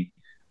reminds me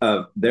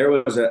of there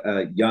was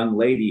a young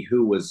lady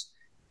who was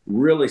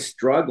really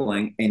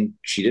struggling and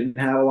she didn't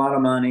have a lot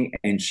of money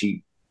and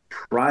she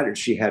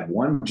had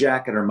one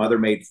jacket her mother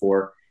made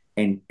for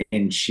her,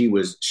 and she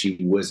was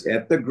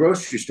at the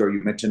grocery store.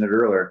 You mentioned it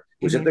earlier.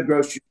 Was at the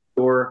grocery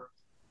store.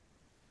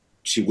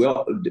 She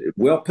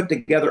well put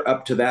together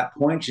up to that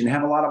point. She didn't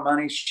have a lot of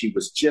money. She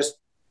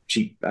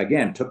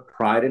again took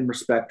pride and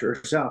respect to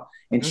herself.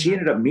 And she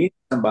ended up meeting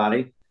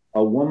somebody,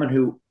 a woman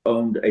who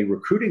owned a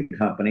recruiting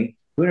company,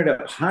 who ended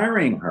up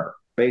hiring her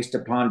based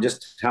upon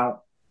just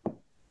how,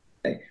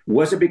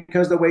 was it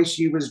because of the way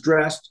she was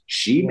dressed?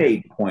 She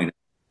made point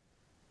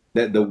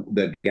that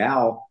the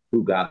gal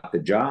who got the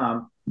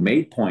job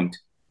made point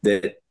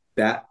that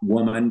that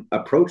woman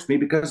approached me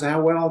because of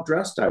how well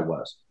dressed I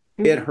was.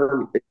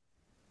 You're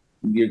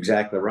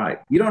exactly right.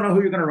 You don't know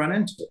who you're going to run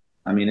into.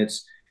 I mean,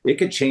 it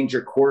could change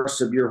your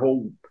course of your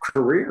whole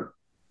career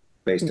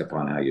based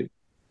upon how you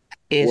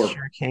It work.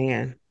 sure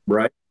can.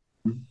 Right.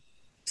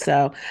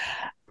 So,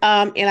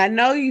 and I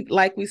know you,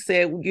 like we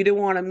said, you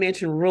didn't want to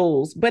mention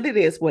rules, but it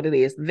is what it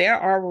is. There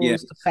are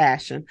rules to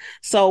fashion.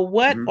 So,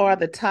 what are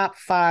the top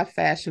 5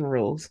 fashion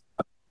rules?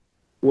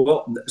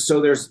 Well,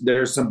 so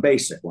there's some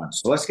basic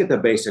ones. So let's get the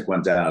basic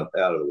ones out of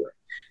the way.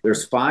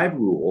 There's 5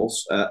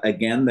 rules.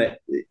 Again, that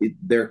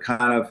they're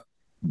kind of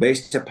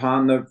based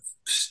upon the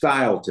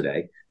style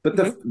today. But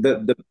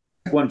the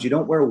ones, you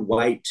don't wear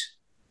white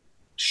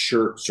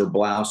shirts or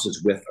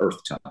blouses with earth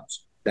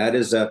tones.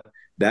 That's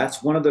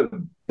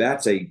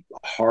a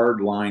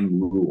hard line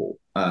rule,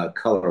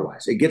 color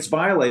wise. It gets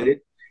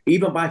violated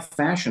even by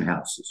fashion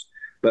houses.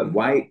 But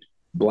white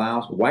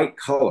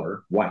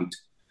color,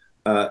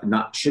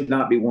 should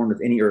not be worn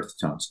with any earth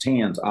tones,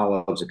 tans,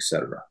 olives,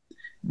 etc.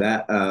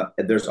 That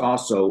there's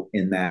also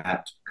in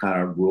that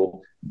kind of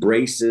rule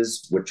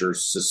braces, which are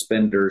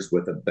suspenders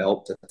with a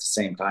belt at the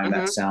same time.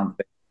 That sound,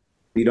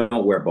 you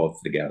don't wear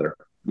both together.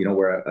 You don't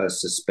wear a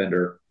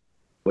suspender,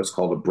 what's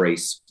called a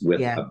brace with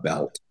a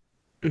belt.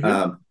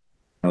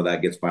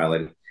 That gets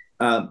violated.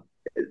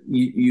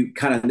 You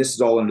kind of, this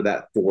is all under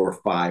that 4 or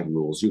 5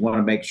 rules. You want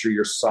to make sure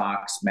your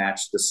socks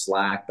match the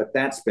slack, but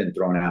that's been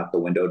thrown out the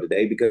window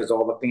today because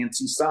all the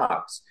fancy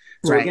socks.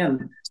 So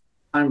again,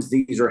 sometimes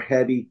these are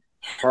heavy,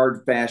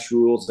 hard, fast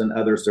rules, and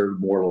others are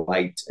more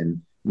light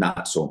and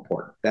not so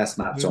important. That's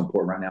not so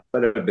important right now,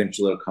 but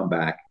eventually it'll come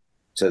back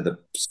to the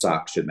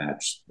sock should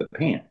match the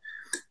pant.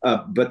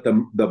 But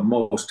the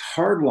most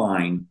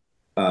hardline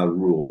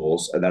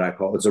rules that I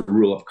call, it's a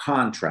rule of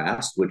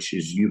contrast, which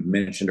is, you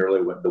mentioned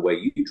earlier, the way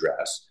you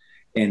dress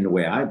and the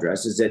way I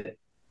dress, is that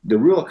the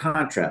rule of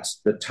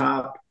contrast,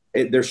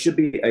 there should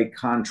be a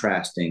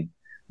contrasting,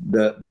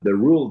 the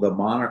rule of the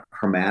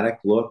monochromatic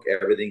look,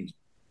 everything's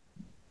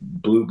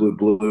blue, blue,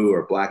 blue,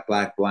 or black,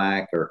 black,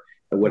 black, or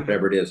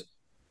whatever it is.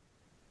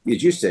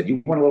 As you said,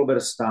 you want a little bit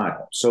of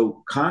style.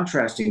 So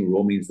contrasting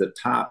rule means the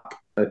top,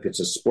 if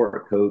it's a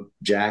sport coat,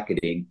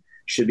 jacketing,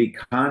 should be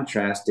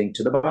contrasting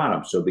to the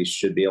bottom. So these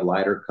should be a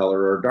lighter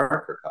color or a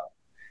darker color.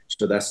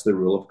 So that's the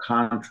rule of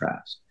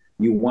contrast.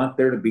 You want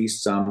there to be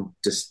some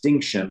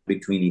distinction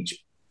between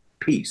each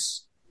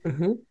piece.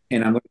 And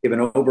I'm going to give an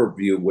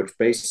overview, which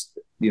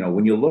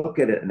when you look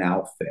at an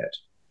outfit,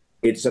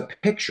 it's a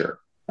picture.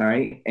 All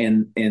right.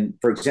 And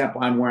for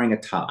example, I'm wearing a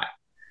tie.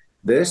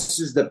 This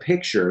is the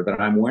picture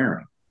that I'm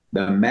wearing.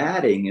 The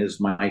matting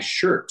is my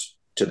shirt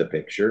to the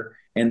picture,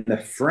 and the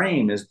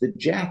frame is the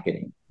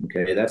jacketing.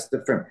 Okay, that's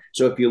the frame.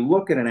 So if you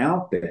look at an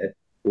outfit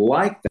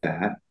like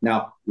that,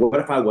 now, what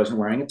if I wasn't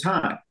wearing a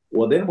tie?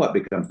 Well, then what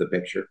becomes the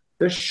picture?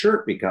 The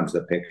shirt becomes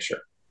the picture.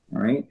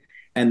 All right.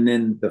 And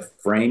then the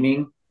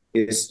framing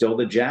is still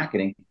the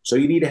jacketing. So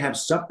you need to have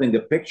something, the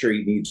picture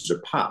needs to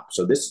pop.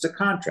 So this is a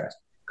contrast.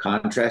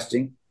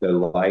 Contrasting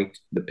the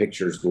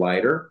picture's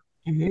lighter.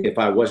 If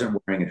I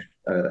wasn't wearing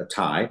a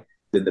tie,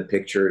 then the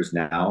picture is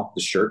now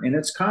the shirt, and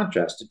it's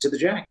contrasted to the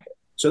jacket.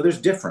 So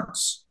there's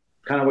difference.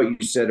 Kind of what you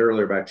said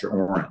earlier about your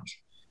orange.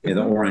 The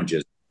orange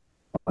is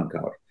one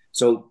color.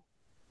 So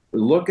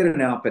look at an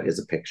outfit as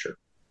a picture.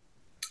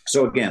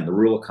 So again, the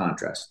rule of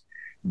contrast.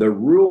 The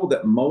rule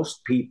that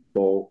most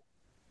people,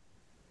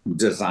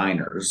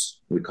 designers,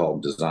 we call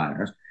them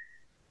designers,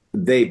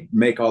 they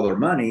make all their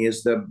money,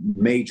 is the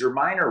major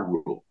minor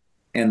rule.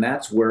 And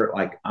that's where,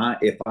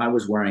 if I'm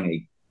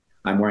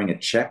wearing a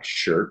check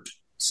shirt,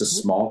 it's a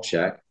small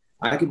check,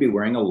 I could be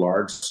wearing a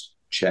large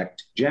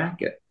checked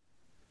jacket.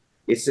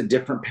 It's a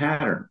different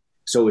pattern.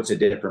 So it's a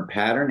different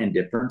pattern and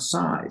different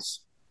size,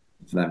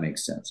 if that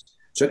makes sense.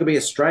 So it could be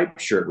a striped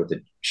shirt with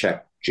a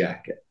check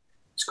jacket.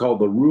 It's called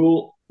the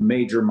rule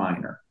major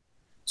minor.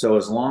 So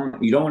as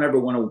long you don't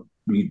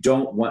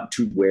want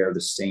to wear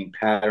the same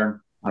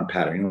pattern on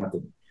pattern. You don't have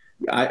to.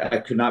 I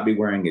could not be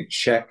wearing a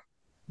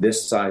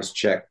this size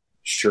check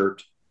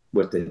shirt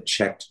with a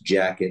checked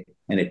jacket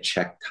and a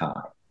checked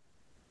tie.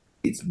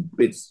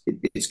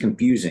 It's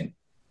confusing.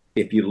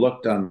 If you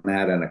looked on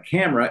that on a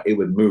camera, it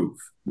would move.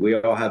 We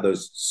all have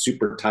those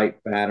super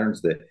tight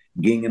patterns, the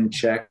gingham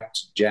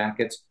checked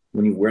jackets.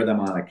 When you wear them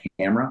on a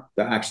camera,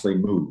 they actually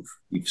move.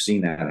 You've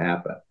seen that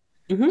happen.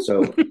 Mm-hmm.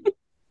 So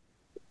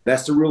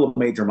that's the rule of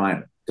major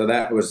minor. So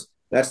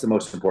that's the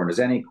most important. Is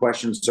any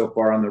questions so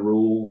far on the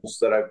rules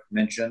that I've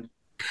mentioned?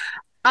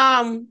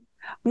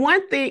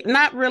 One thing,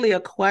 not really a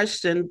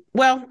question,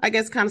 well, I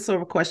guess kind of sort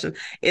of a question,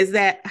 is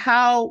that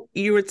how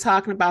you were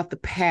talking about the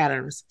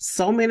patterns.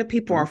 So many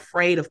people are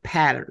afraid of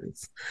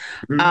patterns.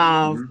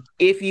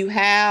 If you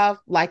have,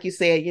 like you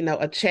said,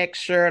 a check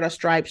shirt, a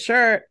striped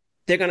shirt,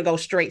 they're going to go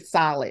straight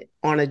solid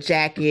on a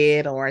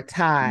jacket or a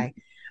tie.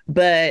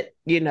 But,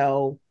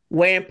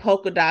 wearing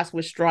polka dots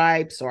with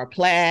stripes or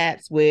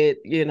plaids with,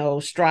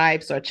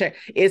 stripes or check,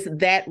 is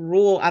that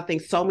rule I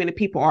think so many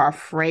people are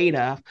afraid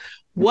of.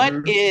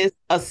 What is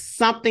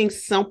something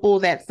simple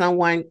that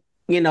someone,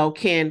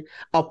 can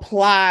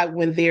apply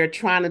when they're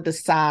trying to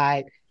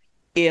decide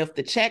if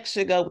the check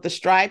should go with the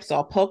stripes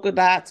or polka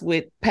dots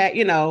with, how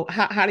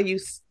do you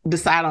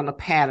decide on a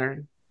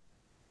pattern?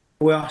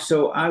 Well,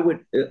 so I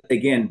would,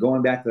 again,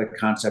 going back to the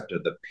concept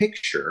of the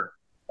picture,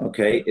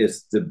 okay,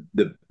 is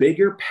the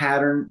bigger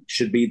pattern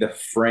should be the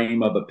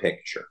frame of a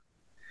picture.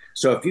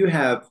 So if you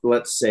have,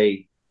 let's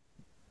say,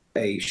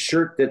 a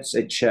shirt that's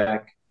a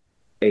check,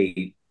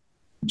 a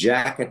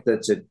jacket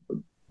that's a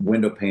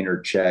window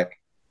painter check,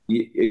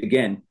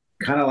 again,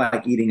 kind of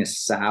like eating a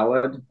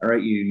salad, all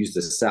right? You use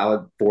the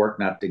salad fork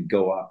not to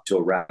go up to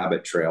a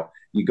rabbit trail.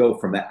 You go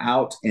from the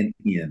out and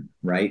in,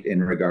 right,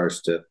 in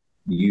regards to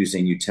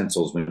using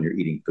utensils when you're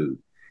eating food.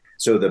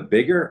 So the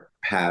bigger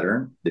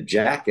pattern, the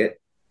jacket,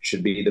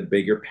 should be the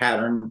bigger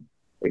pattern,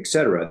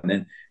 etc. And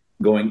then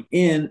going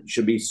in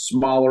should be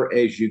smaller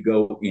as you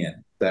go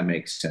in. That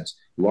makes sense.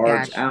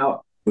 Large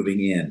out,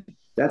 moving in.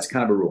 That's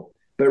kind of a rule.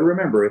 But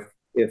remember,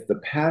 if the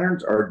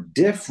patterns are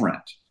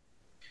different,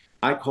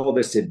 I call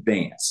this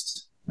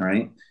advanced, all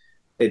right?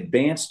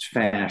 Advanced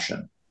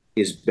fashion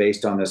is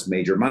based on this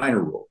major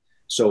minor rule.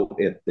 So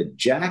if the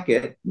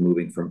jacket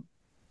moving from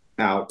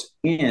out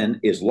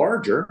in is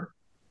larger,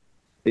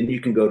 then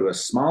you can go to a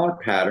smaller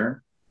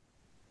pattern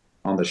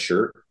on the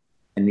shirt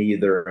and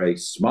either a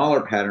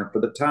smaller pattern for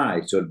the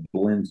tie so it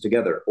blends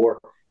together. Or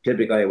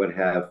typically I would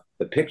have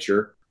the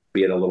picture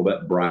be it a little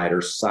bit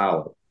brighter,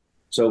 solid.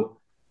 So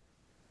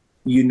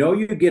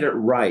you get it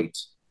right,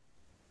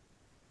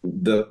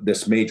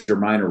 this major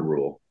minor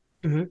rule,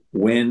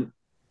 when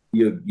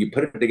you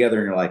put it together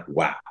and you're like,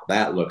 wow,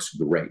 that looks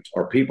great.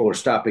 Or people are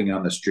stopping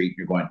on the street and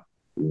you're going,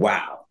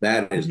 wow,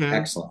 that is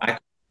excellent.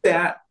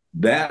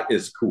 That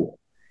is cool.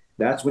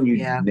 That's when you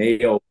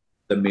nail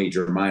the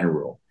major minor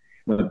rule.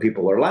 When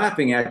people are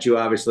laughing at you,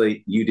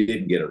 obviously you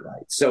didn't get it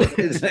right. So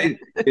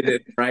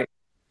it right.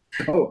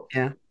 Oh,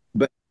 yeah.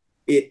 But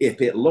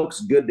if it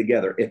looks good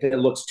together, if it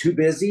looks too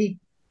busy,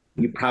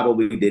 you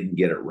probably didn't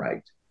get it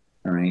right.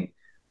 All right.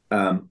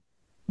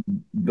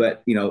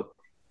 But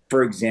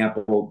for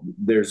example,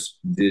 there's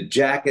the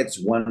jacket's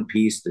one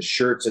piece, the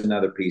shirt's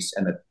another piece,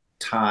 and the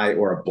tie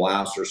or a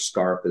blouse or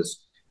scarf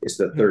is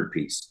the third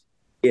piece.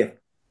 If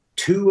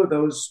two of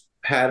those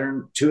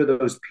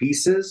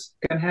pieces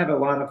can have a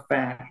lot of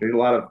fashion, a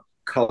lot of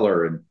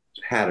color and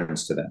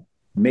patterns to them,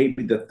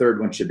 maybe the third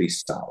one should be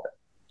solid.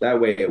 That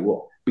way it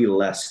will be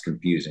less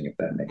confusing, if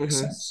that makes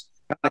sense.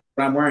 Like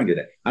what I'm wearing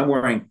today. I'm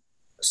wearing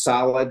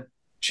solid,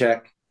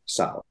 check,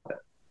 solid.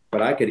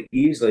 But I could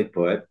easily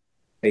put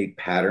a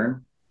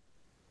pattern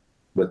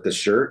with the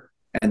shirt,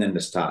 and then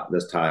this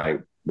tie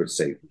would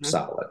say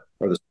solid,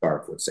 or the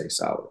scarf would say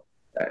solid.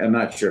 I'm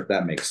not sure if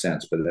that makes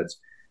sense, but that's,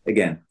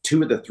 again,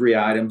 two of the three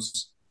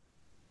items,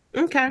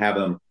 have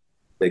them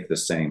take the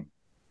same.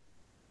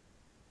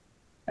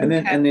 And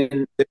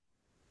then,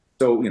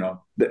 so,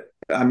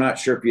 I'm not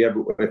sure if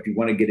you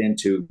want to get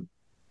into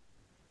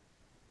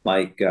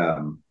like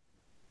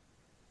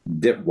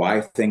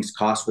why things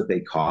cost what they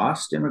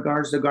cost in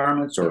regards to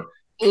garments, or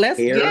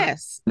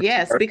yes,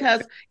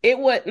 because it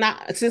would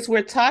not, since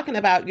we're talking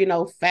about,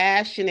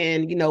 fashion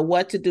and,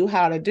 what to do,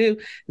 how to do,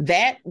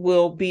 that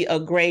will be a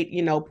great,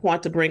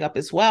 point to bring up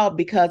as well,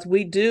 because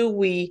we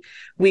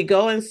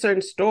go in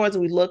certain stores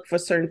and we look for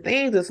certain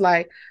things. It's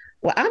like,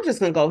 well, I'm just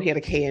going to go here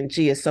to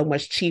K&G. It's so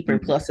much cheaper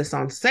and plus it's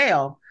on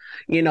sale,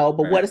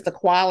 but what is the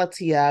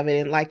quality of it?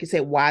 And like you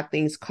said, why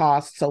things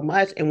cost so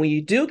much. And when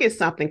you do get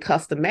something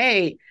custom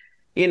made,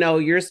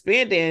 you're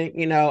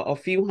spending, a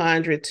few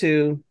hundred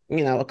to,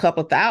 a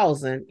couple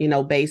thousand,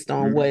 based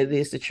on what it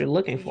is that you're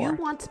looking for. You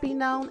want to be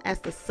known as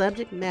the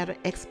subject matter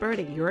expert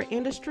in your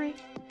industry?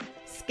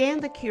 Scan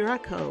the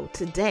QR code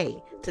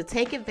today to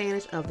take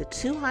advantage of the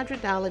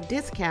 $200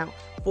 discount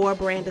for a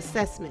brand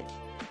assessment.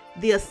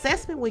 The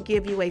assessment will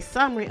give you a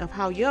summary of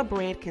how your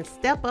brand can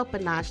step up a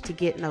notch to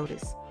get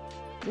noticed.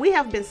 We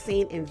have been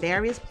seen in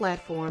various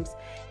platforms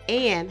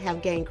and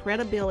have gained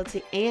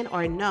credibility and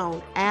are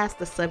known as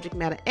the subject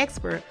matter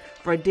expert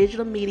for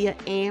digital media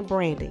and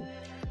branding.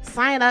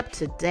 Sign up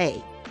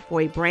today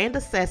for a brand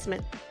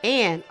assessment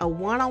and a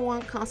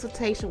one-on-one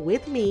consultation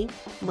with me,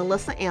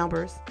 Melissa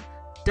Ambers.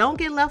 Don't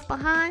get left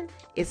behind.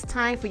 It's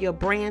time for your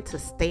brand to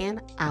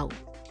stand out.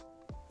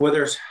 Well,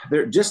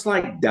 they're just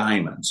like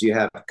diamonds. You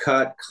have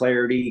cut,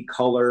 clarity,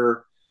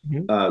 color,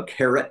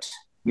 carat.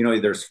 You know,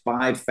 there's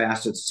 5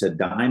 facets to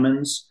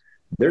diamonds.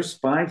 There's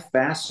 5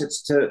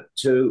 facets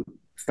to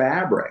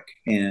fabric,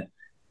 and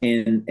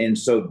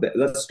so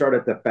let's start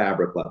at the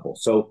fabric level.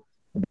 So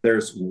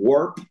there's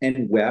warp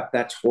and weft.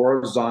 That's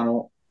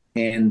horizontal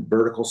and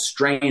vertical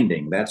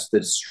stranding. That's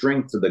the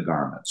strength of the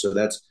garment. So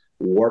that's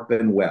warp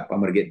and weft.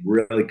 I'm going to get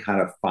really kind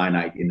of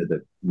finite into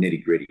the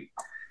nitty gritty,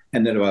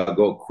 and then I'll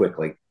go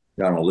quickly.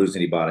 I don't want to lose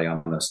anybody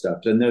on this stuff.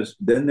 Then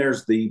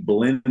there's the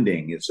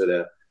blending. Is it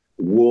a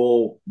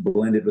wool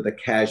blended with a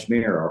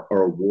cashmere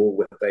or a wool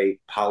with a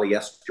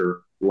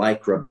polyester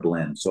lycra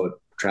blend? So it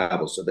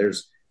travels. So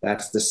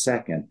that's the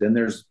second. Then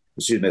there's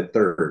the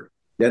third.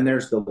 Then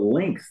there's the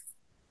length.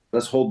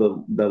 Let's hold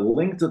the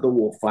length of the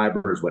wool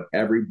fiber is what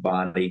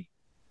everybody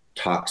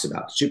talks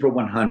about. Super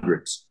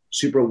 100s,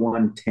 Super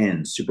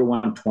 110s, Super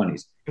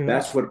 120s.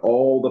 That's what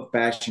all the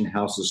fashion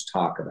houses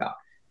talk about.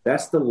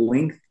 That's the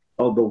length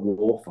of the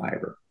wool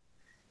fiber.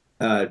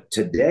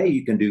 Today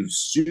you can do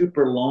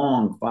super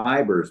long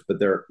fibers, but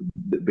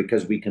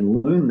because we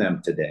can loom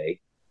them today,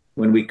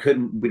 when we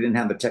didn't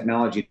have the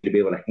technology to be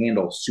able to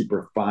handle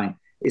super fine.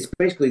 It's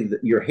basically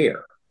your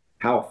hair,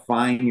 how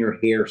fine your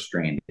hair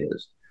strand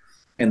is.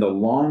 And the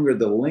longer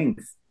the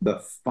length,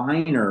 the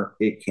finer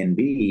it can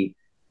be.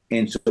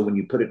 And so when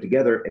you put it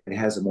together, it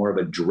has more of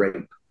a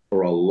drape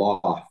or a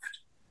loft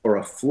or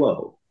a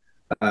flow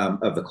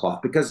of the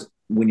cloth. Because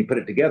when you put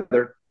it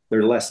together, there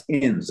are less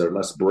ends, there are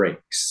less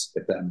breaks,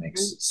 if that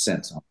makes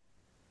sense.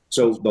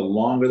 So the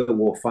longer the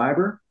wool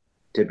fiber,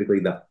 typically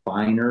the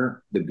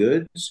finer the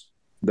goods,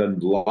 the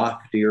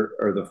loftier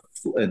or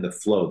the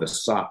flow, the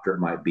softer it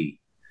might be.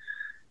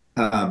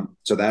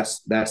 So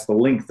that's the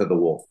length of the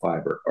wool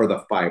fiber or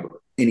the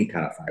fiber, any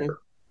kind of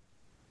fiber.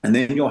 And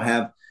then you'll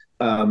have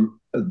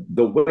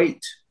the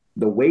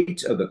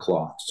weight of the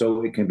cloth.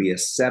 So it can be a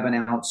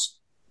 7-ounce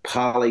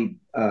cotton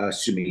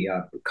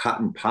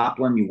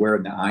poplin you wear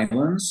in the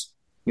islands,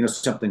 you know,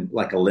 something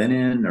like a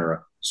linen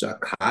or a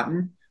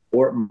cotton,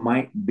 or it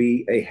might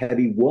be a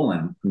heavy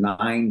woolen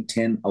 9,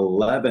 10,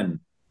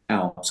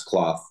 11-ounce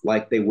cloth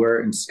like they wear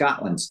in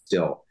Scotland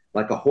still,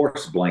 like a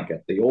horse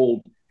blanket, the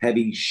old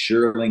heavy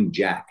shearling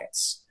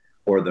jackets,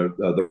 or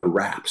the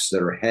wraps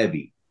that are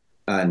heavy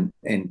and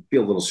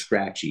feel a little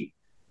scratchy.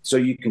 So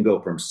you can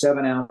go from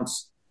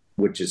 7-ounce,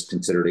 which is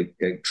considered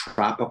a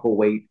tropical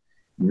weight,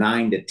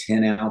 9 to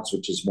 10 ounce,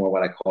 which is more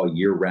what I call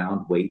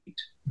year-round weight.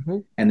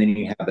 And then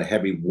you have the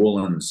heavy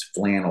woolens,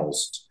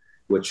 flannels,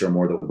 which are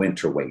more the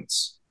winter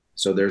weights.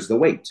 So there's the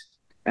weight.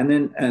 And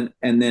then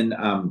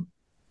I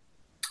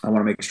want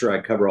to make sure I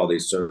cover all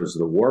these. So there's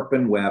the warp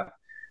and weft,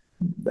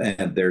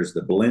 and there's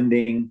the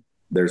blending,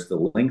 there's the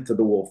length of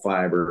the wool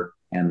fiber,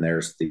 and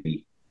there's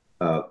the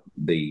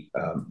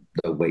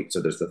weight.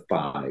 So there's the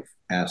 5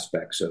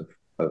 aspects of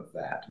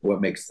that.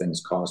 What makes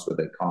things cost what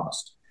they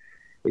cost.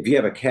 If you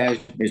have a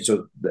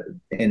cashmere,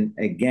 and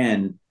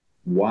again,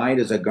 why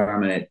does a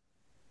garment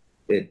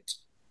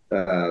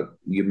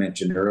you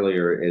mentioned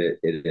earlier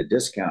at a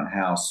discount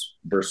house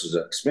versus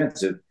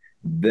expensive,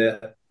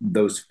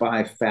 those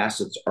 5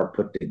 facets are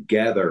put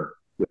together,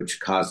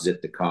 which causes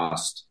it to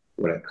cost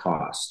what it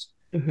costs.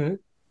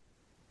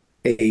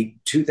 A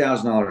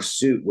 $2,000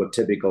 suit will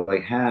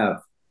typically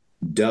have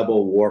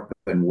double warp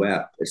and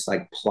weft. It's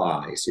like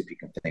plies, if you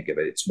can think of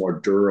it. It's more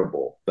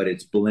durable, but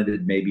it's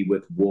blended maybe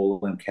with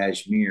wool and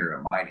cashmere.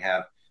 It might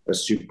have a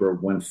super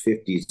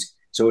 150s.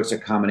 So it's a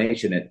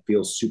combination. It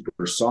feels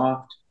super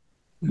soft.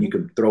 You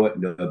can throw it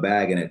into a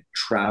bag and it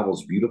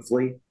travels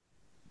beautifully.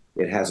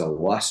 It has a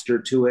luster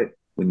to it.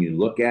 When you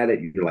look at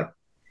it, you're like,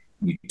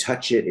 you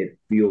touch it, it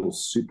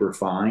feels super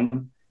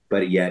fine,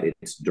 but yet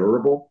it's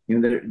durable. You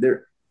know,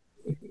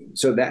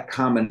 so that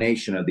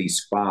combination of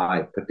these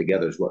 5 put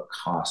together is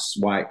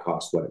why it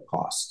costs what it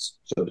costs,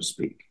 so to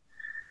speak.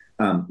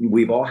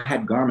 We've all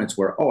had garments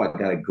where, I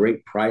got a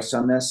great price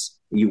on this.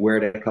 You wear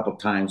it a couple of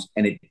times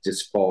and it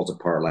just falls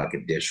apart like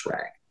a dish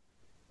rag.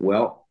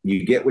 Well,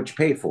 you get what you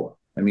pay for.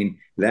 I mean,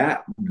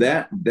 that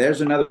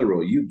there's another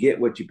rule. You get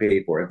what you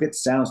pay for. If it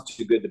sounds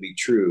too good to be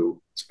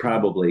true, it's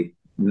probably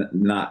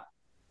not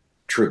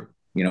true.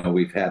 You know,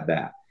 we've had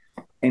that.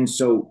 And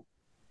so,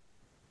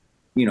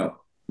 you know,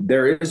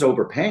 there is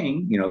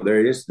overpaying. You know,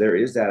 there is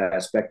that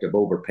aspect of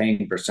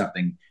overpaying for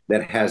something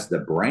that has the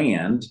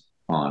brand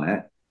on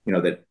it, you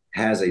know, that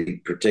has a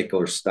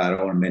particular style. I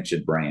don't want to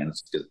mention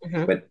brands,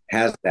 but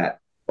has that,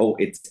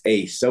 it's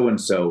a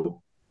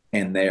so-and-so,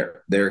 and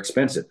they're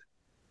expensive.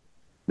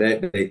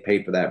 They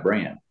pay for that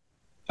brand.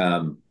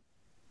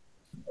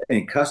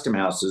 in custom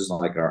houses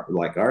like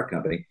our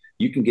company,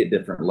 you can get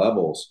different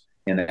levels,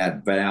 and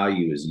that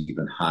value is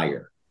even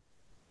higher.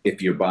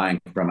 If you're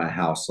buying from a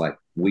house like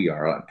we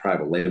are, a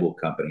private label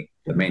company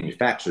that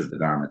manufactures the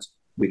garments,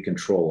 we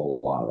control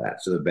a lot of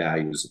that, so the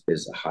value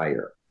is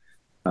higher.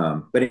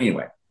 But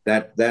anyway,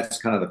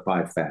 that's kind of the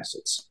 5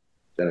 facets.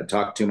 Did I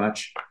talk too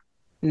much?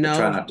 No,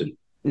 try not to.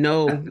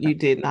 No, you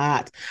did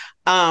not.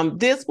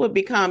 This would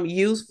become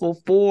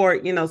useful for,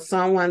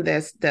 someone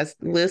that's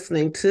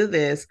listening to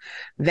this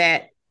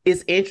that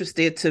is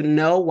interested to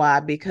know why,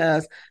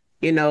 because,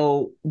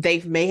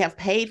 they may have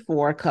paid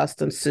for a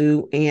custom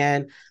suit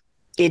and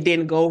it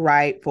didn't go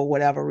right for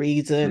whatever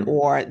reason,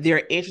 or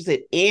they're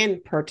interested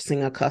in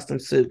purchasing a custom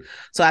suit.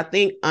 So I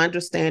think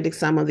understanding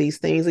some of these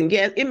things, and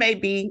yes, it may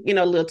be,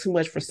 a little too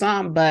much for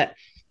some, but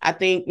I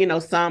think,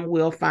 some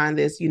will find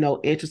this,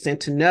 interesting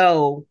to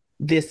know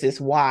this is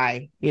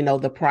why,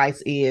 the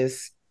price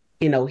is,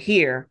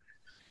 here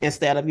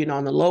instead of,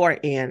 on the lower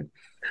end.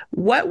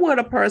 What would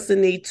a person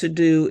need to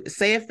do,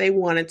 say if they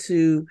wanted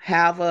to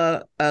have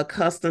a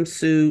custom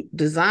suit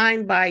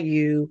designed by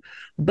you,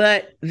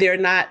 but they're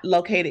not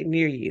located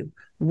near you?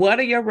 What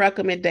are your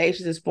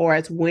recommendations as far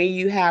as when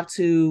you have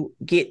to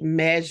get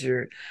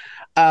measured?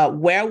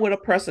 Where would a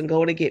person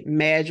go to get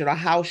measured, or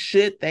how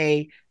should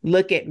they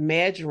look at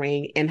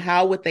measuring, and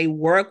how would they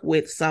work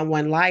with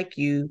someone like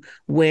you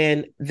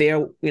when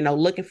they're,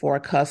 looking for a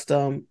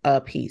custom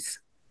piece?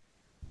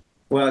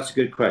 Well, that's a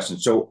good question.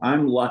 So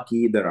I'm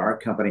lucky that our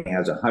company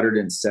has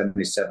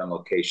 177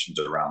 locations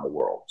around the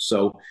world.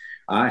 So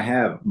I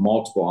have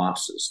multiple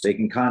offices. They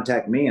can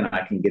contact me and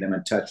I can get them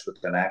in touch with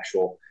an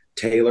actual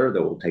tailor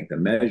that will take the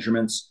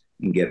measurements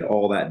and get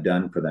all that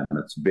done for them.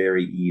 It's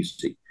very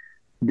easy.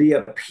 The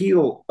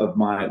appeal of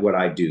what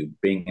I do,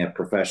 being a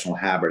professional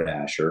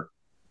haberdasher,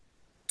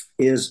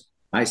 is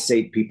I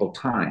save people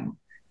time.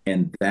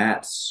 And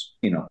that's,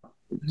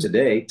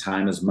 today,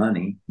 time is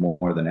money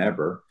more than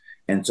ever.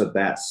 And so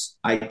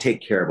I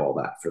take care of all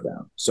that for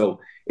them. So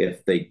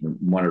if they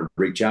want to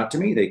reach out to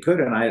me, they could,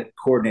 and I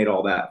coordinate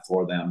all that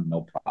for them,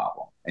 no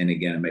problem. And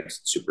again, it makes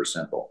it super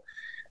simple.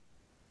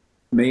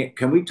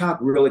 Can we talk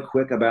really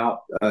quick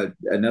about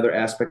another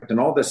aspect? And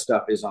all this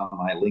stuff is on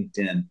my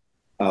LinkedIn,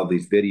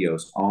 these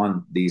videos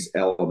on these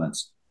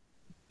elements.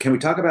 Can we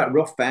talk about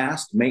real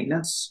fast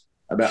maintenance,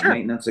 Sure.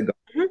 Maintenance?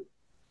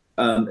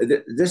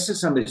 This is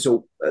something,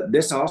 so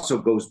this also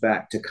goes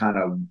back to kind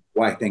of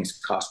why things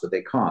cost what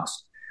they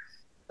cost.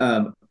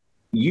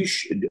 You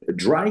should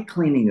dry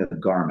cleaning a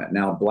garment.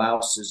 Now,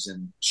 blouses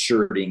and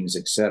shirtings,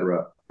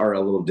 etc., are a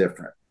little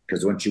different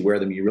because once you wear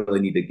them, you really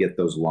need to get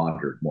those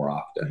laundered more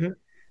often,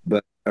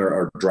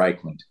 or dry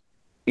cleaned.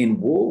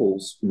 In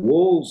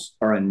wools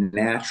are a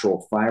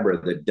natural fiber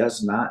that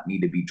does not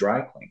need to be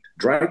dry cleaned.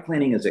 Dry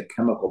cleaning is a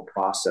chemical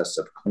process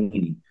of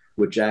cleaning,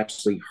 which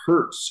actually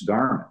hurts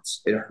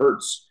garments. It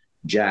hurts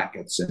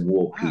jackets and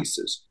wool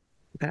pieces.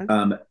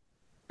 Okay.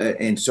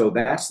 And so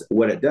that's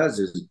what it does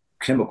is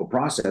chemical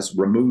process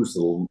removes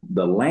the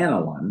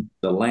lanolin,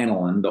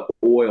 the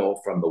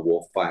oil from the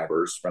wool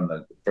fibers from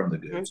the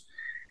goods.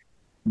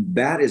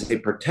 That is a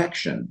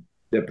protection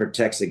that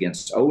protects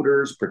against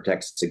odors,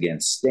 protects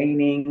against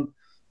staining,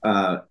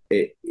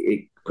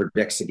 it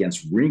protects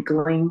against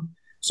wrinkling.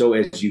 So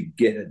as you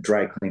get a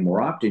dry clean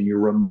more often, you're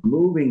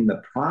removing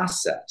the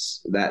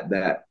process, that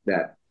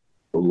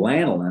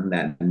lanolin,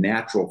 that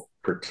natural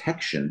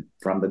protection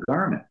from the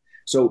garment.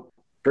 So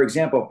for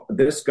example,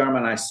 this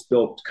garment I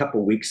spilled a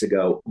couple weeks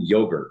ago,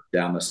 yogurt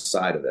down the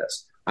side of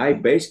this. I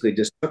basically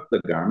just took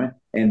the garment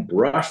and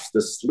brushed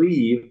the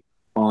sleeve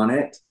on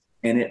it,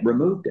 and it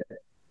removed it.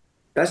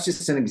 That's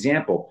just an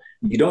example.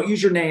 You don't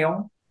use your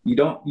nail. You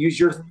don't use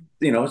your,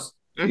 you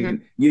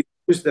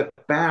use the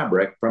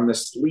fabric from the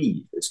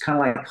sleeve. It's kind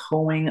of like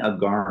hoeing a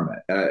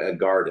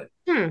garden.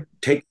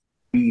 Take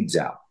weeds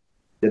out.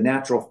 The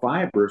natural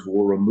fibers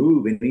will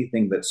remove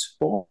anything that's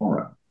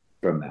foreign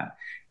from that.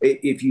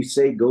 If you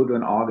say go to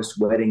an August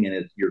wedding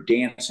and you're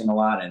dancing a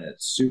lot and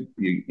it's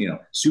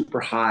super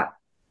hot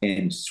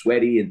and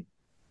sweaty, and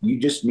you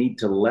just need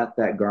to let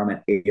that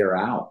garment air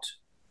out.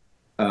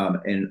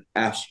 And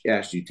as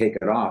you take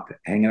it off,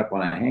 hang it up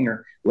on a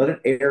hanger, let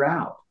it air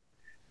out.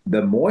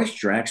 The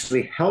moisture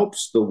actually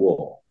helps the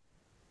wool.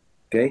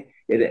 Okay,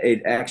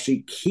 it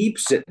actually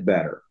keeps it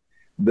better.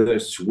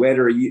 The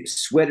sweater you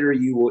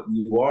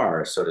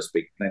are, so to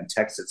speak. In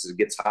Texas, it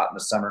gets hot in the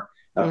summer.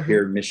 Up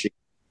here in Michigan,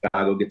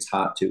 Chicago gets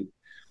hot too.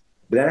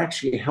 But that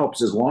actually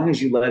helps as long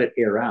as you let it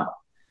air out.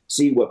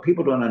 See, what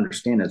people don't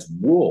understand is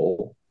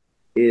wool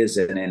is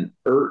an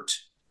inert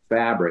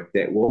fabric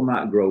that will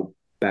not grow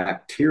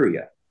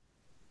bacteria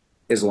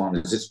as long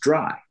as it's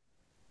dry.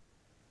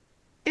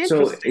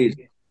 So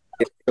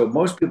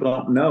most people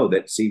don't know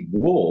that. See,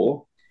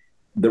 wool,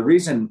 the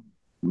reason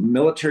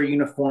military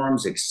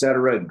uniforms,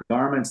 etc.,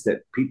 garments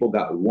that people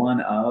got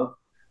one of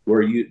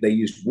where they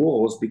used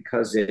wool is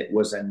because it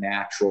was a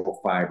natural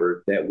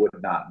fiber that would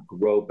not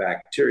grow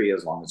bacteria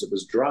as long as it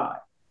was dry,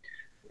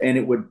 and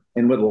it would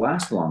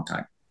last a long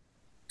time.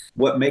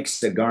 What makes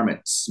the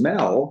garment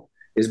smell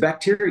is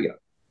bacteria,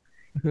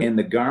 and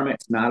the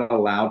garment's not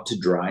allowed to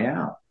dry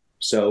out.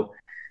 So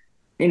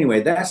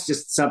anyway, that's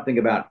just something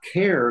about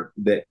care,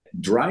 that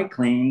dry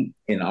cleaning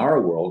in our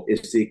world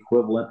is the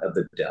equivalent of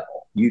the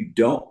devil. You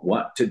don't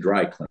want to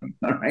dry clean,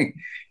 all right?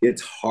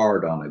 It's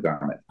hard on a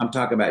garment. I'm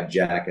talking about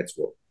jackets.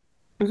 Well,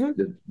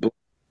 the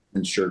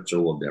and shirts are a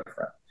little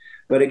different.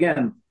 But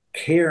again,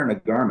 care in a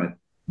garment,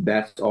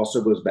 that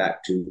also goes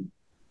back to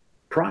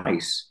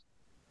price.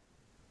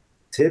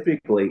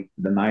 Typically,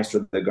 the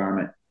nicer the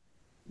garment,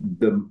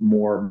 the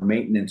more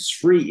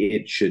maintenance-free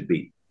it should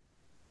be,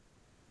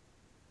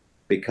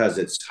 because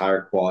it's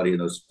higher quality in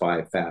those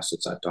 5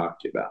 facets I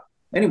talked to you about.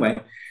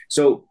 Anyway,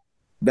 so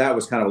that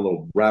was kind of a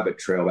little rabbit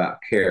trail about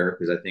care,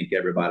 because I think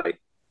everybody,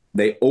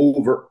 they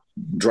over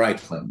dry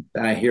clean.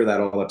 And I hear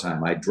that all the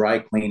time. I dry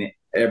clean it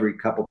every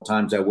couple of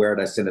times I wear it.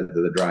 I send it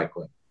to the dry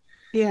clean.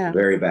 Yeah.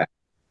 Very bad.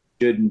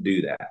 Shouldn't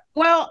do that.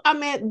 Well, I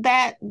mean,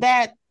 that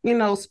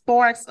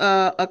sparks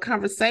a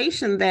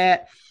conversation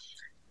that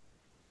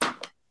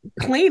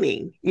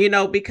cleaning,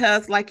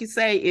 because like you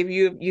say, if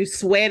you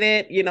sweat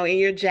it, in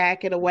your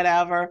jacket or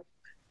whatever,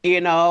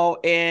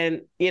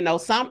 and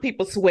some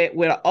people sweat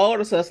with an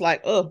odor, so it's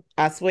like, oh,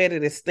 I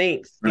sweated, it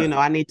stinks. Right.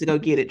 I need to go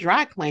get it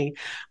dry clean.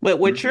 But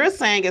what you're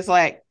saying is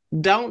like,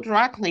 don't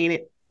dry clean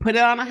it, put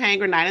it on a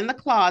hanger, not in the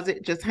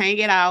closet, just hang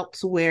it out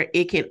to where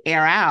it can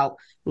air out,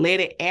 let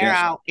it air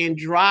out and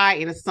dry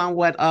in a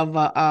somewhat of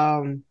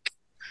a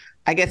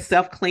I guess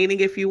self-cleaning,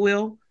 if you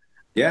will.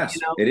 Yes,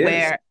 it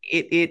where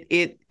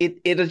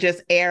it'll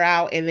just air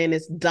out and then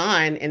it's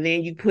done, and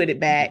then you put it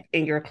back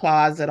in your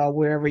closet or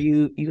wherever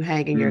you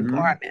hang in your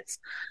garments.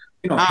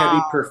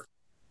 Heavy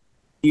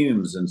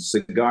perfumes and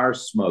cigar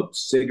smoke,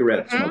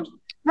 cigarette smoke.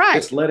 Right.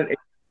 Just let it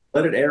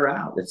air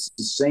out. It's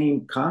the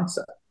same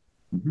concept.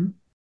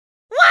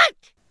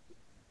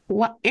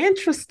 What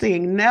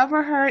interesting.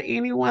 Never heard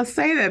anyone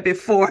say that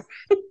before.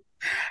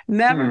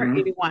 Never heard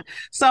anyone.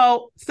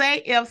 So say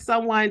if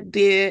someone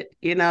did,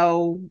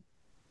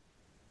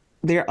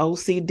 their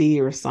OCD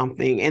or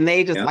something, and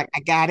they just like, I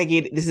gotta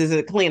get it, this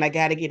isn't clean, I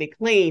gotta get it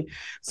clean.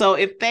 So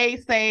if they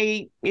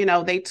say,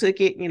 they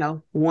took it,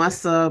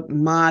 once a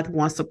month,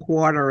 once a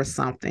quarter or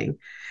something,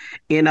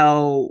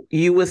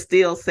 you would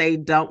still say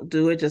don't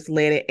do it, just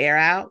let it air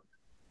out?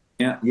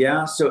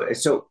 Yeah.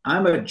 So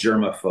I'm a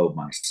germaphobe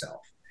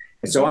myself.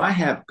 And so I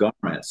have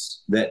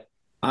garments that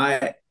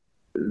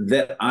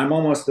I'm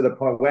almost to the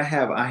point where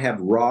I have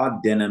raw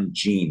denim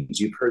jeans.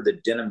 You've heard the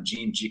denim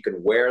jeans, you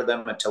can wear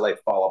them until they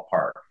fall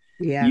apart.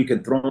 Yeah. You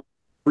can throw them in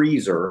the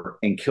freezer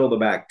and kill the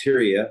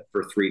bacteria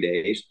for 3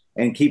 days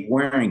and keep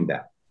wearing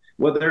them.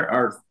 Well, there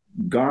are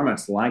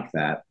garments like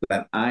that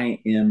I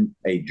am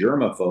a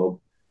germaphobe.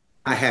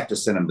 I have to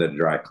send them to the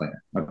dry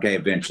cleaner. Okay,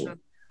 eventually.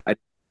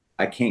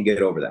 I can't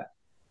get over that.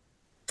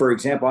 For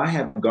example, I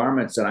have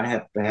garments that I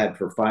have had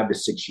for 5 to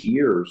 6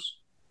 years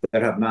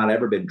that have not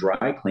ever been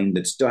dry cleaned,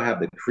 that still have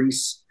the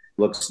crease,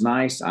 looks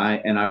nice.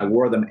 I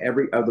wore them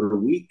every other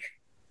week,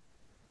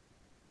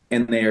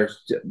 and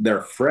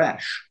they're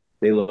fresh.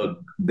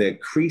 The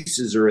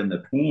creases are in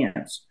the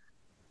pants.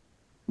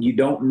 You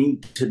don't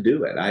need to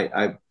do it.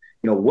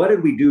 What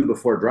did we do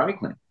before dry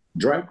cleaning?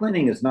 Dry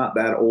cleaning is not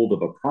that old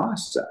of a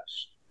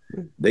process.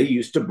 They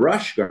used to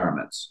brush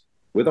garments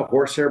with a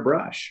horsehair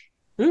brush.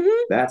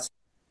 That's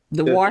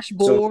the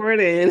washboard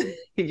and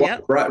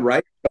yep.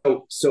 Right.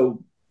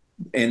 So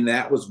and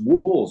that was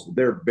wools.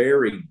 They're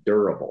very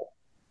durable.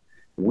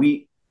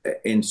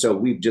 So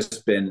we've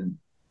just been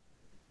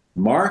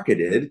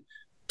marketed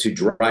to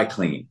dry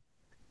clean.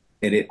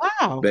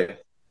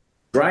 But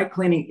dry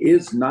cleaning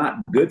is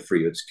not good for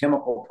you. It's a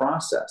chemical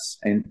process.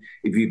 And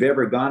if you've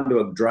ever gone to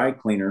a dry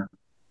cleaner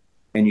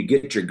and you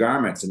get your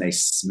garments and they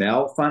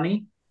smell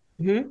funny,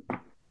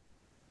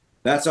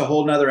 that's a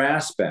whole nother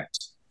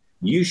aspect.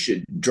 You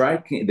should dry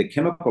clean. The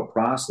chemical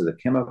process, the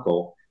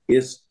chemical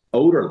is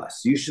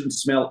odorless. You shouldn't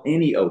smell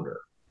any odor.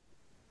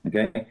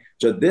 Okay.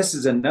 So this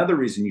is another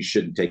reason you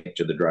shouldn't take it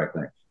to the dry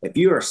cleaner. If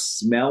you are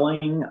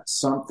smelling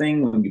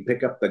something when you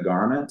pick up the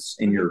garments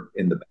in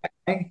the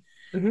bag,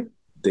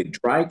 the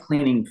dry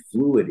cleaning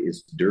fluid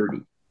is dirty,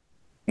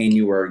 and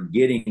you are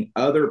getting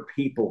other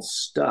people's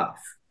stuff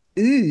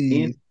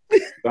in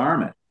the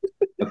garment.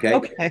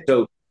 Okay.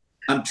 So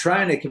I'm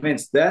trying to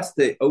convince, that's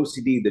the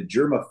OCD, the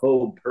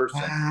germaphobe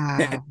person.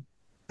 Wow.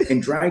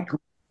 And dry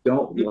cleaners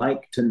don't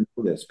like to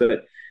know this,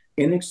 but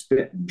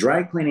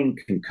dry cleaning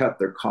can cut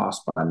their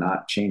cost by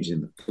not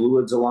changing the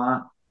fluids a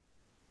lot.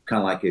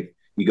 Kind of like if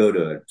you go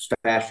to a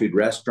fast food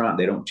restaurant,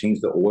 they don't change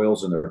the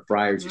oils in their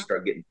fryers, you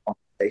start getting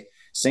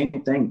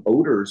same thing.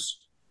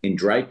 Odors in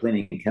dry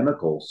cleaning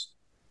chemicals,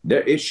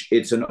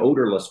 it's an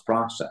odorless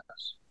process.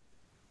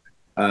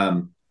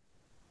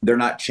 They're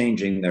not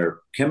changing their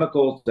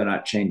chemicals. They're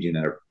not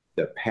changing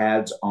the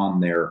pads on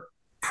their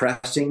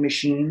pressing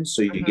machines,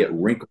 so you get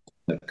wrinkles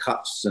in the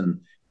cuffs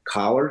and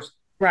collars.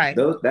 Right.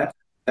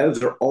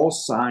 Those are all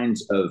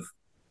signs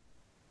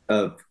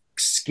of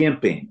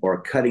skimping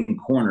or cutting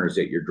corners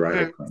at your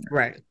dry cleaner.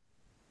 Right.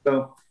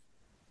 So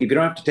if you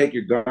don't have to take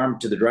your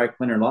garment to the dry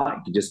cleaner lot,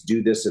 you can just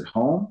do this at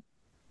home.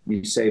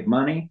 You save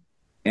money,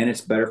 and it's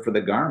better for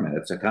the garment.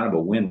 It's a kind of a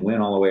win-win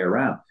all the way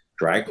around.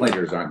 Dry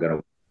cleaners aren't going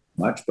to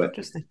much, but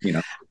Interesting. you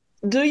know.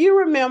 Do you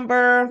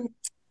remember?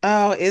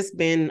 Oh, it's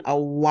been a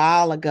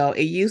while ago.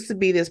 It used to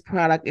be this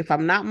product, if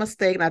I'm not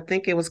mistaken, I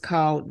think it was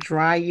called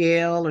Dry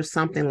Yell or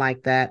something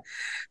like that,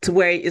 to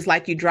where it's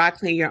like you dry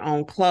clean your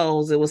own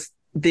clothes. It was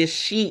this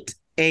sheet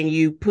and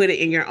you put it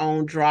in your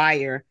own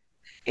dryer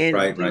and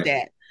Right, do right.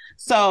 that.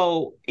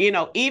 So,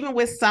 even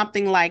with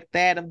something like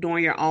that of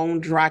doing your own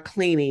dry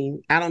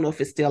cleaning, I don't know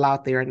if it's still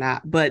out there or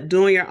not, but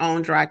doing your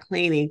own dry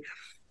cleaning,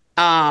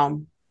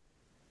 um,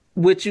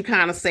 would you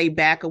kind of say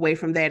back away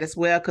from that as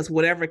well? Because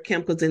whatever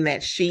chemicals in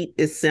that sheet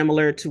is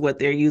similar to what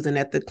they're using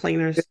at the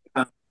cleaners.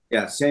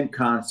 Yeah, same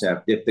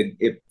concept. If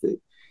the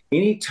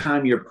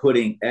anytime you're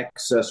putting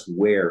excess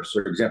wear,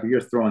 so for example,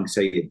 you're throwing,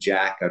 say, a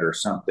jacket or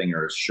something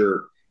or a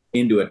shirt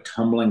into a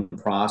tumbling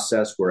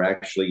process where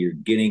actually you're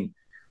getting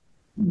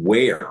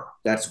wear.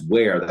 That's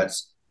wear.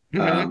 That's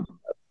Mm-hmm.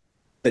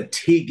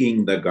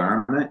 fatiguing the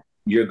garment.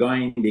 You're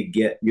going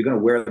to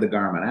wear the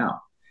garment out.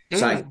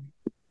 So I Mm.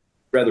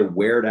 rather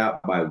wear it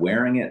out by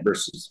wearing it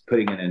versus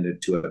putting it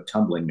into a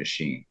tumbling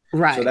machine. So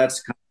Right.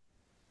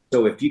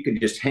 so if you can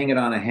just hang it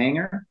on a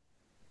hanger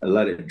and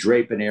let it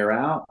drape and air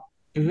out,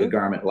 the Mm-hmm.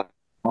 garment lasts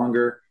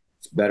longer.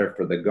 It's better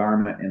for the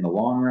garment in the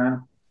long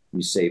run.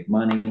 You save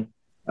money.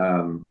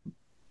 Um,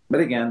 but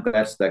again,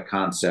 that's the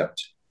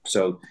concept.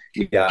 So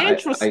yeah,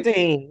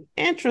 Interesting.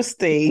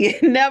 Interesting.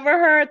 Never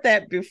heard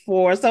that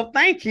before. So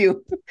thank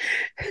you.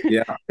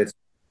 yeah, it's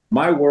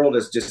my world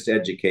is just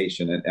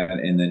education,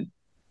 and then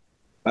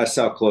I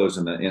sell clothes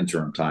in the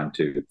interim time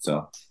too.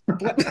 So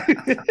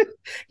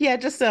Yeah,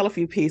 just sell a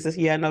few pieces.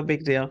 Yeah, no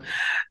big deal. yeah,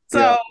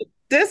 So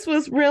this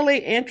was really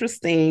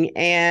interesting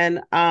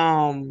and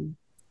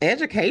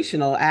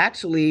educational,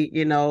 actually,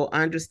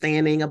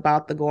 understanding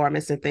about the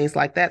garments and things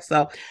like that.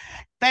 So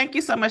thank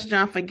you so much,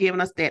 John, for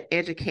giving us that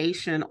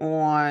education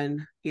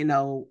on,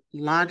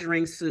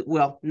 laundering suit.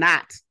 Well,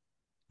 not,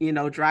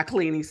 dry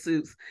cleaning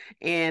suits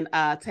and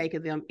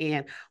taking them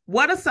in.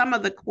 What are some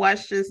of the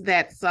questions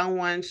that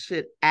someone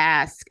should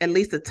ask, at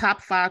least the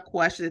top 5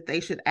 questions that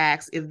they should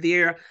ask if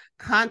they're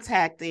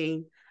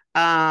contacting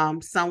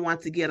someone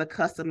to get a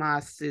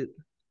customized suit?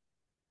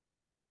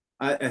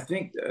 I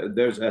think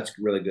that's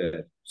really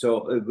good.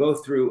 So go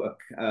through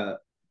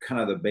kind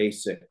of the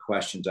basic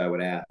questions I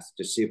would ask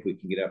to see if we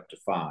can get up to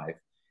five.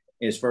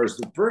 As far as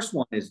the first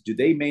one is, do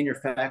they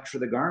manufacture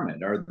the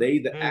garment? Are they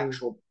the Mm,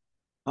 actual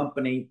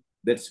company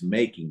that's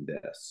making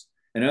this?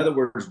 In other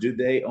words, do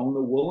they own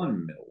the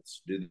woolen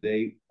mills? Do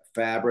they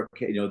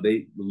fabricate,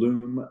 they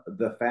loom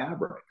the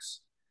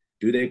fabrics?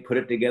 Do they put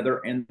it together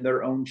in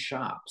their own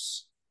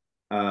shops?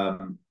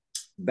 Um,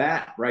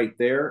 that right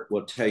there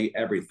will tell you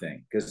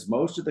everything because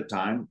most of the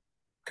time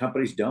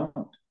companies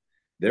don't.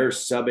 They're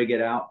subbing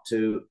it out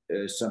to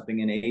something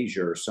in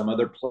Asia or some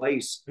other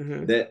place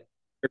mhm. that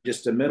they're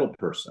just a middle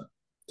person.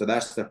 So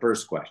that's the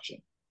first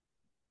question.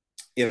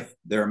 If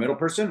they're a middle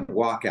person,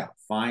 walk out,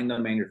 find the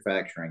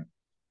manufacturing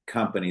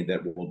company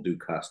that will do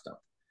custom.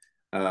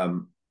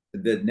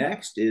 The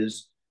next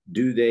is,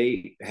 do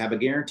they have a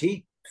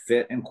guarantee,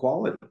 fit, and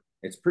quality?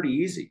 It's pretty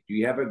easy. Do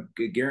you have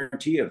a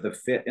guarantee of the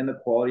fit and the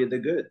quality of the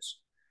goods?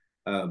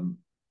 Um,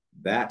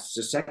 that's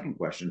the second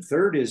question.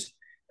 Third is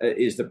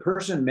the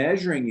person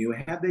measuring you,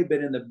 have they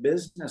been in the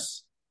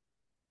business?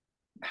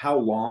 How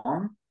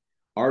long?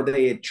 Are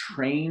they a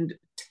trained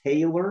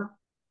tailor?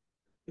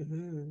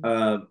 Mhm.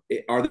 Uh,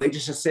 are they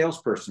just a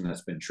salesperson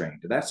that's been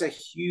trained? That's a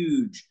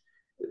huge,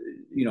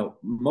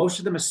 most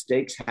of the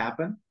mistakes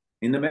happen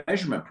in the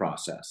measurement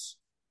process.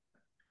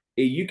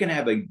 You can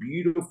have a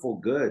beautiful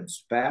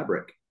goods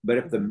fabric, but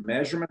if the Mhm.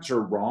 measurements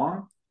are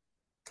wrong,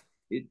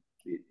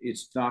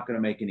 it's not going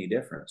to make any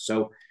difference.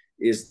 So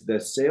is the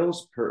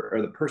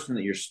or the person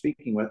that you're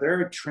speaking with,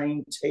 they're a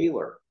trained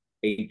tailor,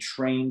 a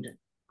trained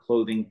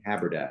clothing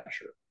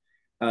haberdasher.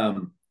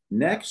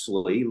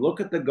 Nextly,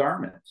 look at the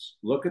garments.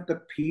 Look at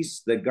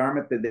the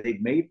garment that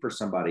they've made for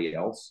somebody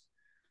else,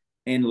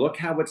 and look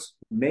how it's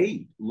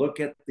made. Look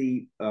at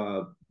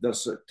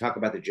let's talk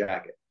about the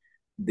jacket,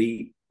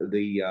 the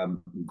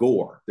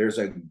gore. There's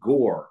a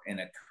gore in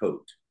a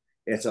coat.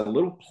 It's a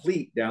little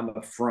pleat down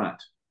the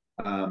front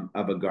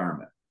of a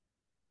garment.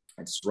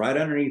 It's right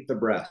underneath the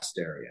breast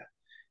area.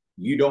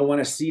 You don't want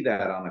to see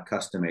that on a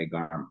custom made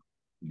garment.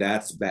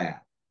 That's bad.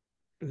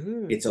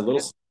 Mhm. It's a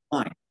little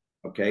fine.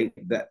 Okay,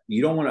 that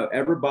you don't want to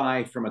ever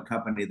buy from a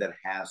company that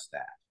has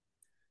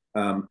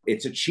that.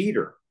 It's a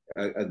cheater.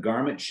 A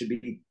garment should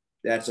be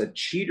that's a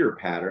cheater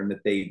pattern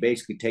that they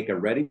basically take a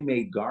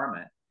ready-made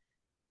garment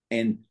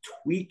and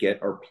tweak it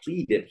or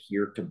pleat it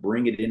here to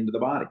bring it into the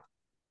body.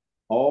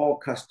 All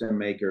custom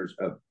makers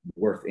of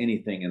worth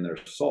anything in their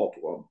salt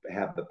will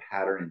have the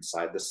pattern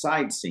inside the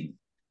side seam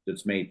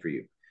that's made for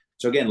you.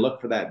 So again,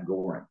 look for that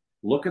goring.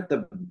 Look at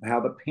how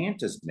the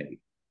pant is made.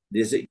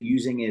 Is it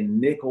using a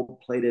nickel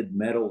plated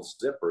metal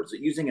zipper? Is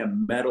it using a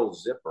metal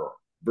zipper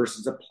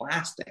versus a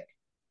plastic?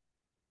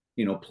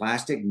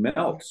 Plastic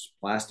melts.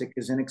 Plastic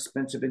is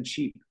inexpensive and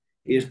cheap.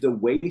 Yeah. Is the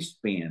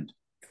waistband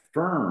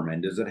firm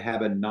and does it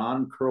have a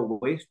non-curl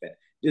waistband?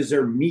 Is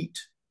there meat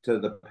to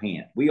the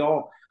pant?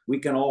 We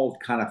can all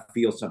kind of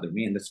feel something.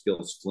 Man, this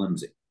feels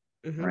flimsy.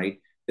 Mm-hmm. right?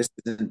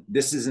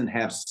 This isn't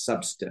have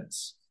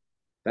substance.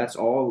 That's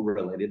all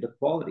related to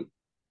quality.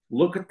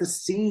 Look at the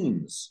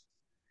seams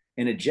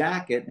in a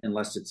jacket,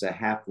 unless it's a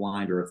half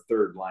lined or a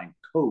third line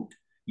coat,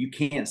 you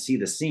can't see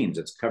the seams.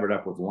 It's covered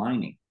up with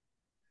lining.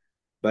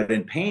 But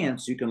in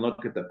pants, you can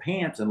look at the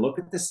pants and look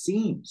at the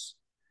seams.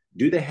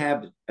 Do they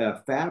have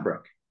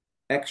fabric,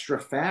 extra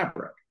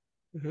fabric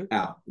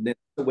out? That's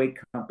the way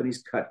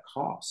companies cut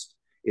cost,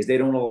 is they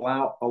don't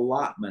allow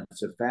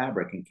allotments of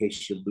fabric in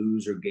case you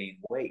lose or gain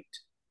weight.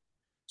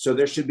 So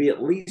there should be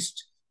at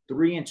least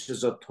 3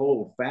 inches of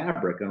total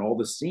fabric on all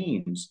the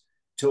seams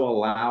to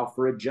allow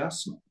for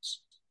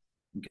adjustments.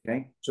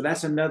 Okay, so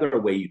that's another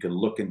way you can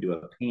look into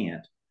a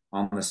pant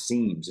on the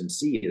seams and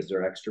see, is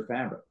there extra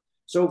fabric?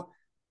 So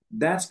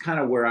that's kind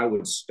of where I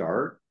would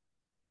start.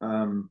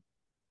 Do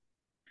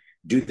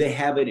they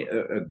have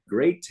a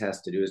great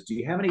test to do is, do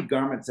you have any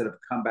garments that have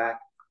come back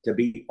to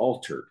be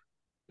altered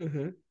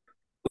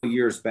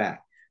years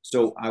back?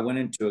 So I went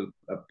into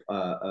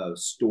a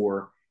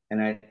store,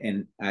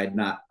 and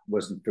I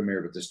wasn't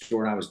familiar with the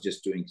store, and I was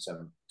just doing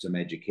some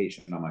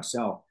education on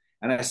myself.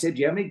 And I said,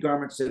 do you have any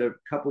garments that are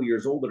a couple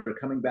years old that are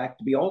coming back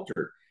to be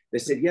altered? They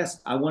said, yes.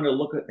 I want to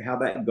look at how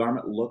that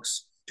garment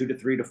looks 2 to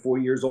 3 to 4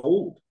 years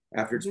old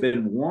after it's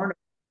been worn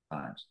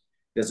times.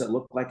 Does it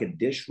look like a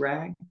dish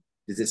rag?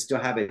 Does it still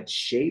have its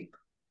shape?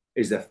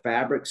 Is the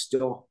fabric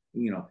still,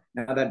 now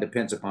that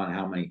depends upon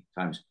how many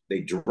times they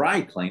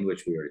dry clean,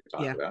 which we already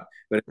talked about.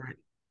 But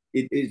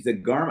is the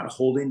garment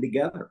holding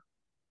together?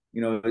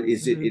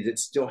 Is it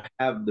still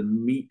have the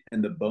meat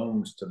and the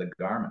bones to the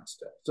garment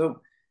still? So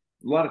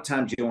a lot of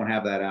times you don't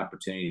have that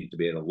opportunity to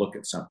be able to look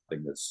at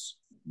something that's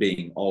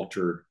being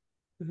altered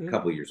a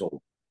couple of years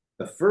old.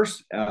 The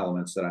first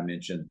elements that I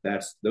mentioned,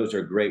 those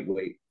are great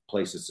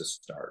places to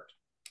start.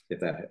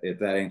 If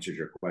that answers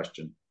your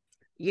question.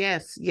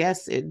 Yes,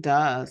 it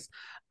does.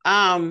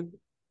 And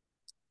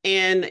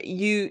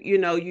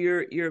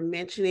you're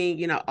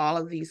mentioning, all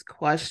of these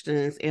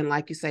questions, and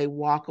like you say,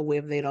 walk away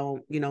if they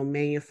don't,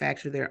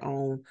 manufacture their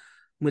own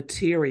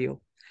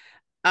material.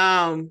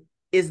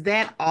 Is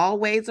that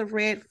always a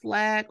red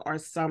flag, or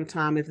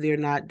sometime if they're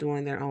not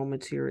doing their own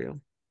material?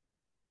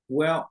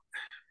 Well,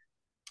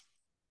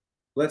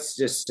 let's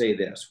just say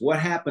this. What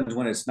happens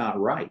when it's not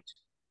right?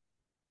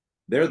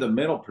 They're the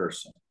middle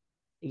person.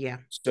 Yeah.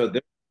 So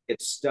they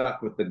get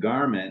stuck with the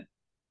garment.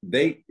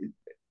 They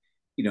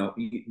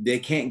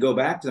can't go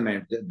back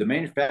to the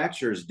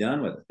manufacturer is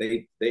done with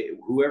it. They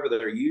whoever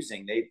they're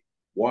using, they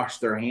wash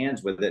their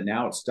hands with it.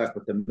 Now it's stuck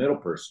with the middle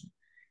person.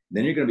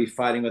 Then you're going to be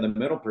fighting with a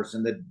middle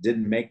person that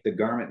didn't make the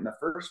garment in the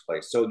first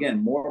place. So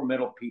again, more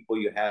middle people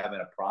you have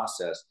in a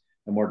process,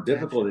 the more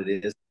difficult it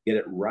is to get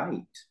it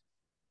right.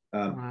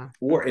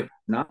 Or if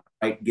not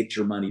right, get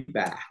your money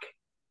back.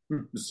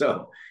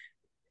 So,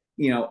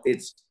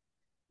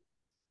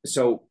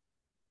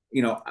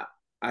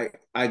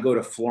 I go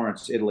to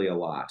Florence, Italy a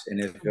lot.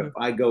 And if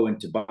I go in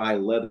to buy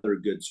leather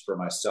goods for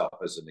myself,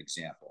 as an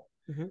example,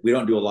 we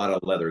don't do a lot of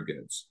leather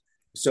goods.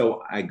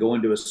 So I go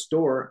into a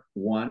store.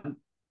 One,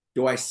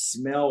 do I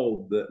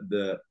smell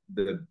the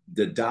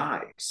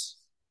dyes?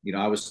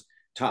 I was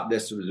taught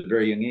this at a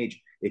very young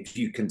age. If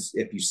you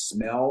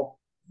smell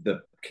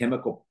the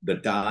chemical, the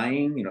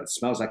dyeing, it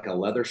smells like a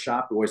leather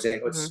shop. We always say,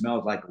 it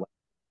smells like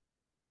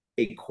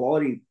a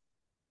quality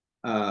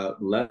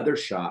leather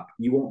shop.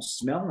 You won't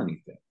smell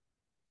anything.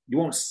 You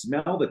won't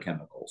smell the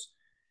chemicals.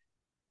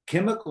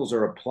 Chemicals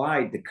are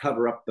applied to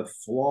cover up the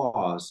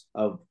flaws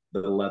of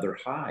the leather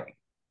hide.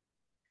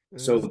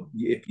 So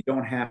if you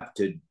don't have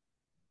to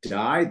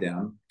dye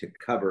them to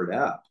cover it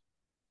up,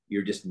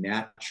 you're just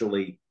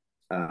naturally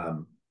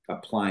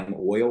applying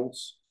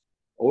oils.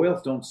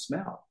 Oils don't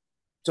smell.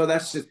 So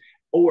that's just,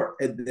 or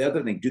the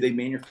other thing, do they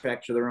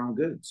manufacture their own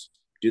goods?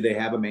 Do they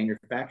have a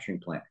manufacturing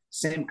plant?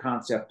 Same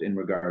concept in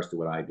regards to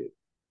what I do.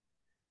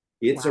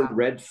 It's a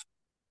red flag.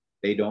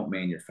 They don't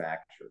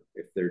manufacture.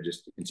 If they're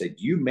just, and say, do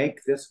you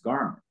make this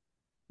garment?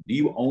 Do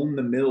you own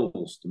the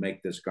mills to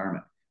make this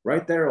garment?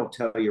 Right there, I'll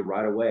tell you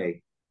right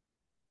away,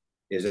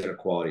 is it a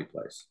quality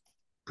place?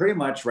 Pretty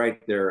much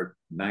right there,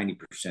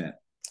 90%.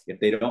 If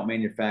they don't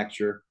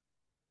manufacture,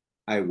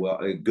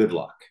 good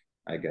luck,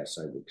 I guess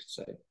I would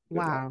say.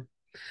 Wow.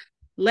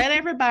 Let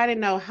everybody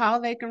know how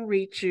they can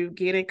reach you,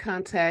 get in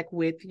contact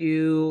with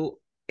you,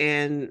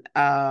 and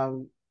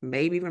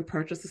maybe even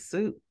purchase a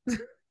suit.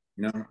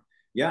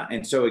 Yeah.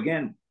 And so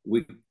again,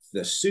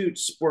 the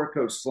suits, sport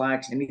coats,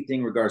 slacks,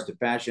 anything in regards to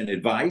fashion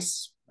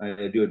advice.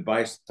 I do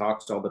advice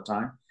talks all the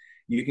time.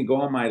 You can go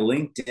on my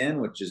LinkedIn,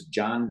 which is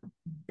John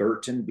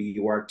Burton,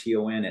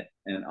 Burton,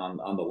 and on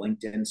the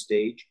LinkedIn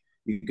stage.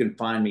 You can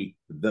find me,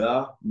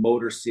 The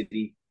Motor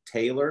City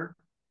Tailor,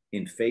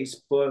 in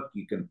Facebook.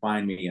 You can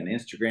find me on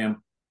Instagram,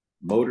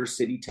 Motor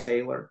City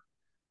Tailor.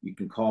 You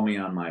can call me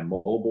on my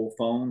mobile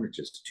phone, which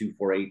is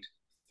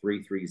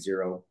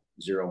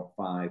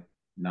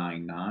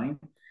 248-330-0599.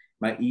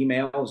 My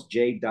email is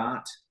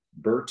j.burton,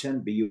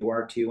 Burton,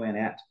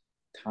 at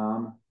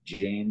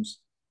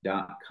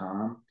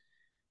tomjames.com.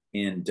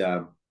 And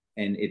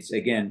it's,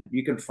 again,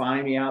 you can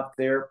find me out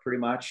there pretty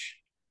much.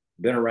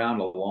 been around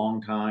a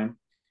long time.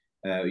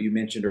 You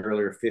mentioned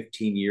earlier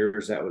 15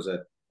 years. That was I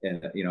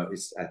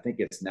think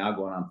it's now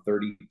going on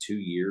 32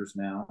 years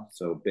now.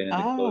 So been in the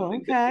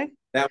clothing. Okay.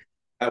 That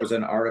was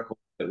an article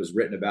that was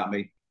written about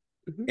me,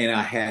 and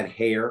I had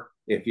hair.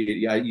 If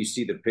you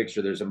see the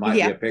picture, might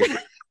be a picture.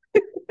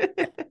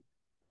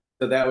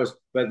 So that was,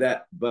 but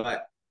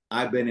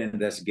I've been in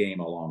this game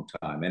a long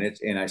time,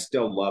 and I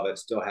still love it.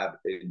 Still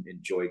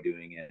enjoy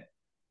doing it,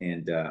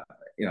 and I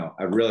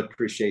really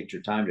appreciate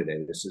your time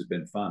today. This has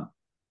been fun.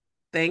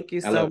 Thank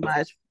you so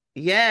much.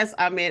 Yes,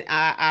 I mean,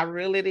 I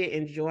really did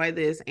enjoy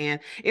this,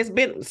 and it's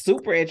been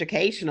super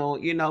educational,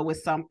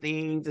 with some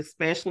things,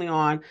 especially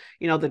on,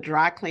 the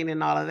dry cleaning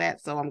and all of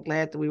that. So I'm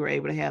glad that we were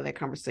able to have that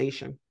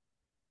conversation.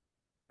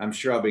 I'm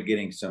sure I'll be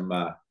getting some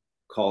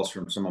calls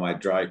from some of my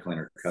dry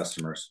cleaner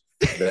customers.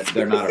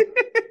 They're not.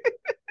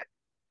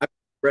 I've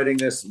been spreading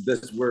this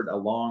word a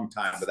long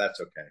time, but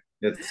that's okay.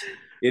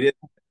 It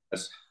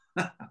is.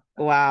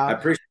 Wow. I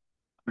appreciate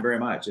it very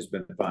much. It's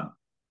been fun.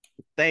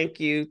 Thank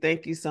you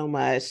so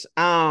much.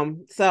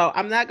 So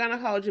I'm not gonna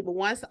hold you, but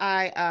once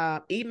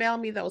I email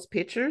me those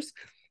pictures,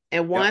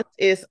 and once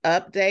it's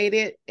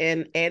updated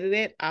and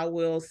edited, I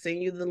will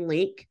send you the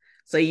link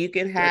so you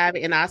can have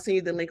it, and I'll send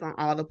you the link on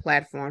all the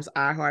platforms,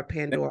 iHeart,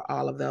 Pandora,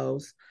 all of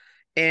those,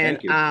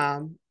 and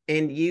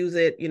use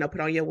it,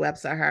 put on your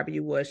website however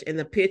you wish. And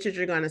the pictures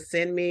you're gonna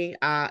send me,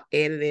 I'll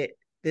edit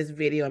this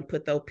video and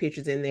put those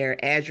pictures in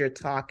there as you're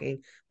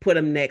talking. Put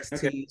them next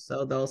to you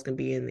so those can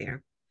be in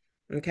there.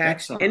 Okay.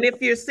 Excellent. And if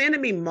you're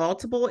sending me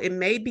multiple, it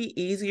may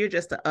be easier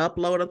just to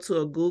upload them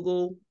to a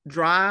Google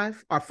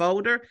Drive or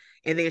folder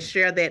and then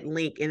share that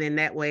link. And then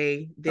that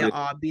way they'll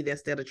all be there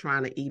instead of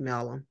trying to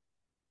email them.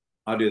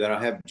 I'll do that.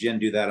 I'll have Jen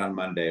do that on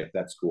Monday if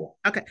that's cool.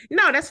 Okay.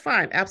 No, that's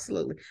fine.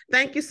 Absolutely.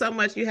 Thank you so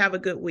much. You have a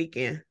good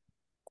weekend.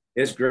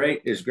 It's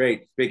great.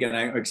 Speaking,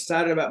 I'm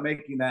excited about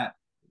making that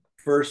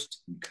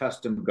first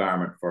custom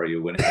garment for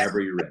you whenever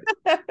you're ready.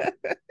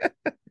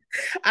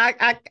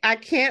 I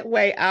can't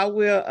wait. I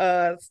will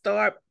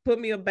put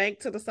me a bank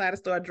to the side and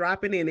start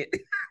dropping in it.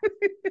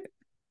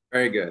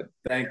 Very good.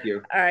 Thank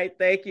you. All right.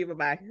 Thank you.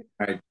 Bye-bye.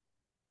 All right.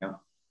 Yeah.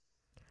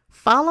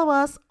 Follow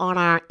us on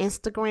our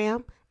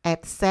Instagram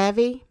at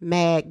Savvy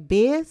Mag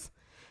Biz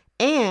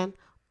and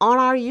on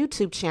our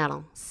YouTube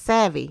channel,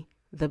 Savvy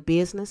the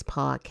Business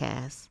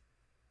Podcast.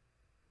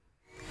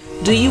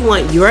 Do you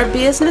want your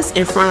business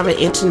in front of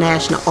an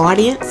international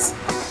audience?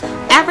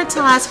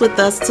 Advertise with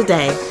us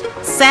today.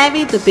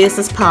 Savvy the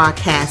Business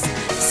Podcast.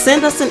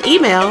 Send us an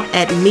email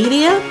at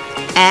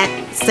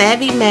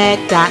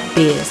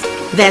media@savvymag.biz.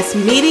 That's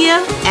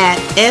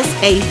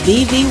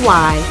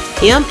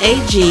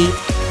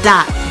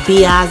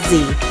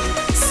media@savvymag.biz.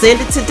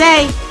 Send it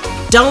today.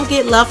 Don't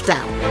get left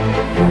out.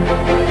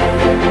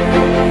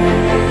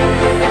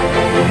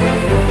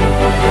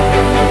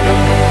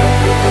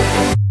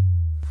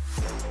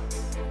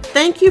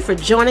 Thank you for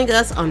joining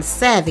us on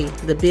Savvy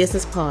the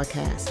Business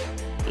Podcast.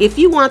 If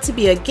you want to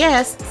be a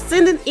guest,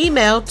 send an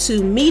email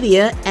to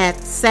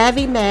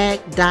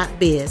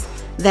media@savvymag.biz.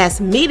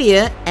 That's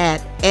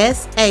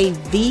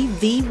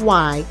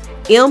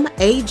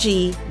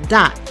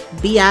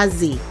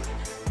media@savvymag.biz.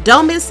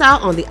 Don't miss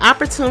out on the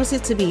opportunity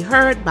to be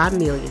heard by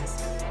millions.